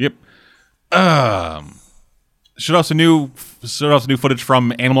 Yep. Should also new footage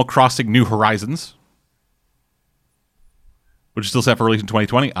from Animal Crossing: New Horizons, which is still set for release in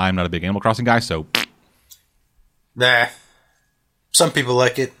 2020. I'm not a big Animal Crossing guy, so Nah. Some people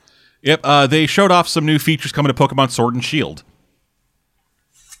like it. Yep. They showed off some new features coming to Pokemon Sword and Shield.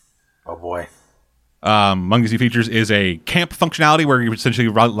 Oh boy. Among these new features is a camp functionality where you essentially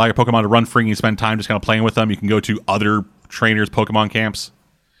allow your Pokemon to run free and you spend time just kind of playing with them. You can go to other trainers' Pokemon camps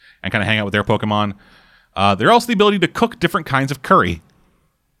and kind of hang out with their Pokemon. There's also the ability to cook different kinds of curry.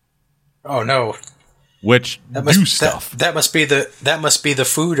 Oh no. Which do stuff. That must be the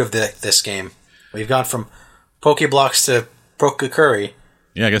food of this game. We've gone from Pokeblocks to Poke Curry.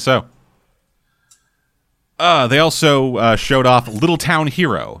 Yeah, I guess so. They also showed off Little Town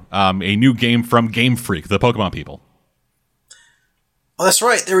Hero, a new game from Game Freak, the Pokemon people. Oh, that's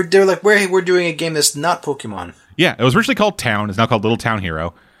right. They were like, we're doing a game that's not Pokemon. Yeah, it was originally called Town. It's now called Little Town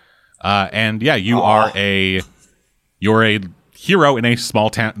Hero. And yeah, you're a hero in a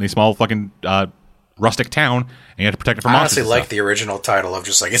small town, in a small fucking rustic town, and you have to protect it from monsters. I honestly like the original title of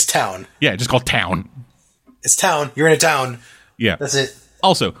just like, it's Town. Yeah, just called Town. It's Town. You're in a town. Yeah, that's it.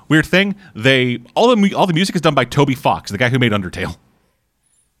 Also, weird thing, all the music is done by Toby Fox, the guy who made Undertale.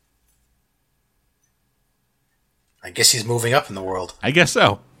 I guess he's moving up in the world. I guess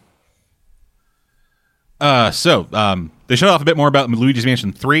so. They showed off a bit more about Luigi's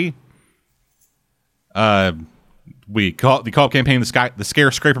Mansion 3. We call the co-op campaign the Scare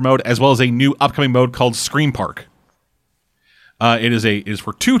Scraper mode, as well as a new upcoming mode called Scream Park. It is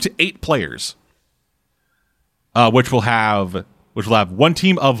for 2 to 8 players, which will have one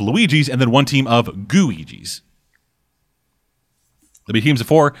team of Luigi's and then one team of Gooigi's. There'll be teams of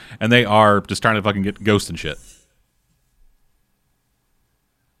 4, and they are just trying to fucking get ghosts and shit.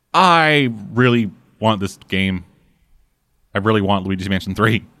 I really want this game. I really want Luigi's Mansion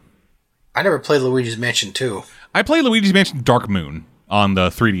 3. I never played Luigi's Mansion 2. I played Luigi's Mansion Dark Moon on the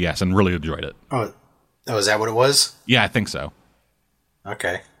 3DS and really enjoyed it. Oh, is that what it was? Yeah, I think so.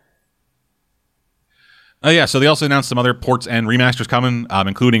 Okay. Yeah, so they also announced some other ports and remasters coming,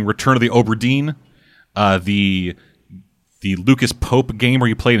 including Return of the Obra Dinn, the Lucas Pope game where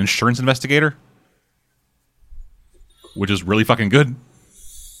you play an insurance investigator, which is really fucking good.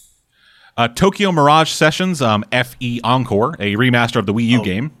 Tokyo Mirage Sessions, FE Encore, a remaster of the Wii U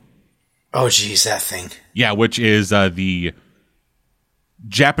game. Oh, geez, that thing. Yeah, which is the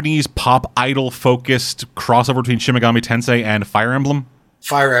Japanese pop idol-focused crossover between Shin Megami Tensei and Fire Emblem.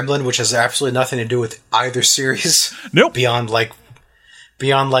 Fire Emblem, which has absolutely nothing to do with either series. Nope. Beyond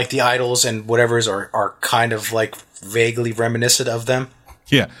the idols and whatever's are kind of like vaguely reminiscent of them.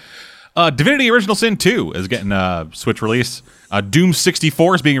 Yeah. Divinity Original Sin 2 is getting a Switch release. Doom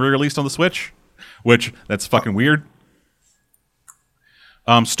 64 is being re-released on the Switch, which that's fucking weird.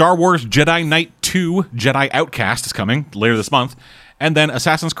 Star Wars Jedi Knight 2 Jedi Outcast is coming later this month. And then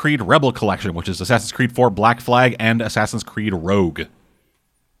Assassin's Creed Rebel Collection, which is Assassin's Creed 4 Black Flag and Assassin's Creed Rogue.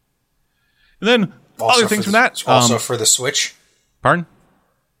 And then other things from that. Also for the Switch? Pardon?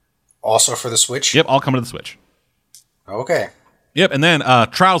 Also for the Switch? Yep, all coming to the Switch. Okay. Yep, and then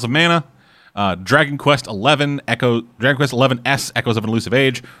Trials of Mana, Dragon Quest XI, Dragon Quest XI-S, Echoes of an Elusive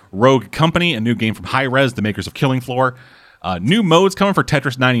Age, Rogue Company, a new game from Hi-Rez, the makers of Killing Floor. New modes coming for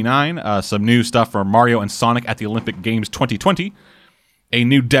Tetris 99, some new stuff for Mario and Sonic at the Olympic Games 2020, a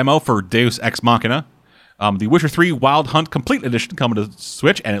new demo for Deus Ex Machina, the Witcher 3 Wild Hunt Complete Edition coming to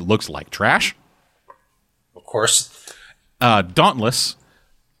Switch, and it looks like trash. Of course. Dauntless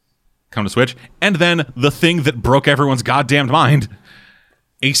coming to Switch, and then the thing that broke everyone's goddamned mind,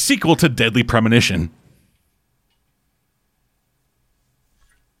 a sequel to Deadly Premonition.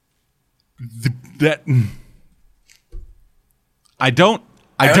 I don't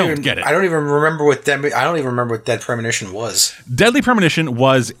get it. I don't even remember what Dead Premonition was. Deadly Premonition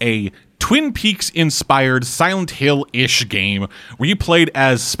was a Twin Peaks-inspired Silent Hill-ish game where you played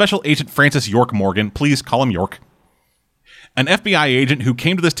as Special Agent Francis York Morgan, please call him York, an FBI agent who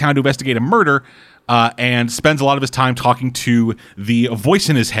came to this town to investigate a murder and spends a lot of his time talking to the voice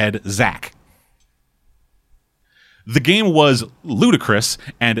in his head, Zach. The game was ludicrous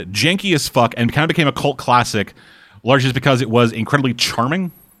and janky as fuck and kind of became a cult classic, largely just because it was incredibly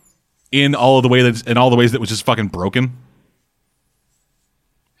charming in all the ways that was just fucking broken.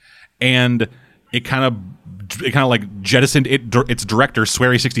 and it kind of like jettisoned its director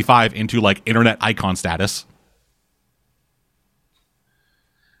Swery65 into like internet icon status.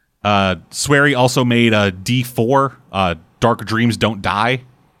 Swery also made a D4, Dark Dreams Don't Die,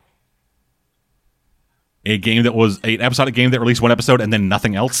 a game that was an episodic game that released one episode and then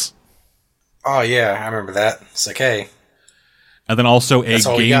nothing else. Oh yeah, I remember that. It's like, hey. And then also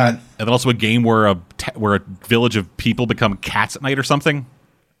a game where a village of people become cats at night or something.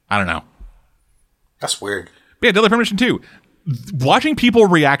 I don't know. That's weird. But yeah, Deadly Premonition 2. Watching people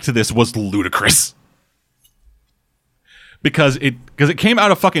react to this was ludicrous. Because it came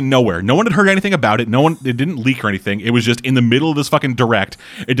out of fucking nowhere. No one had heard anything about it. It didn't leak or anything. It was just in the middle of this fucking direct.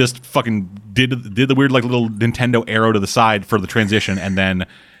 It just fucking did the weird like little Nintendo arrow to the side for the transition, and then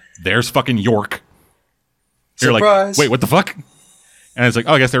there's fucking York. You're Surprise. like, wait, what the fuck? And it's like,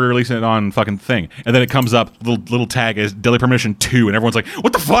 oh, I guess they were releasing it on fucking thing. And then it comes up, little tag is Deadly Premonition 2, and everyone's like,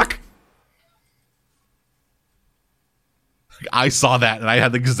 what the fuck? I saw that, and I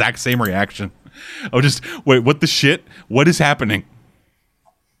had the exact same reaction. I was just, wait, what the shit? What is happening?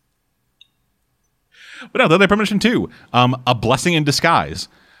 But no, Deadly Premonition 2, A Blessing in Disguise,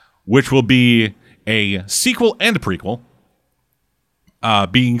 which will be a sequel and prequel,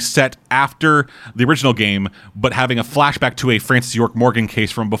 being set after the original game, but having a flashback to a Francis York Morgan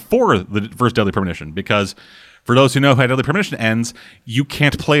case from before the first Deadly Premonition. Because for those who know how Deadly Premonition ends, you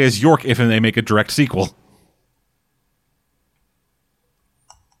can't play as York if they make a direct sequel.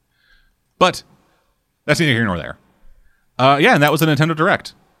 But that's neither here nor there. Yeah, and that was the Nintendo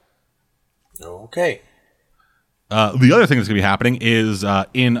Direct. Okay. The other thing that's going to be happening is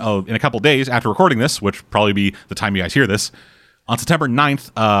in a couple days after recording this, which probably be the time you guys hear this, on September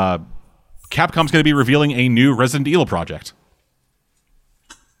 9th, Capcom's going to be revealing a new Resident Evil project.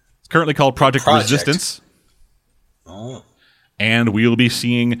 It's currently called Project Resistance. Oh. And we will be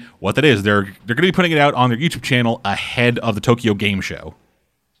seeing what that is. They're going to be putting it out on their YouTube channel ahead of the Tokyo Game Show.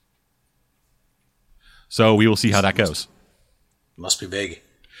 So we will see how that goes. Must be big.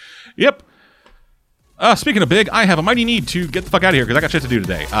 Yep. Speaking of big, I have a mighty need to get the fuck out of here because I got shit to do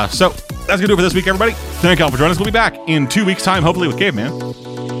today. So that's going to do it for this week, everybody. Thank y'all for joining us. We'll be back in 2 weeks' time, hopefully with Caveman.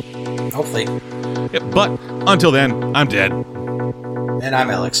 Hopefully. Yep, but until then, I'm Dead. And I'm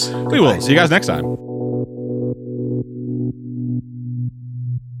Alex. We will see you guys next time.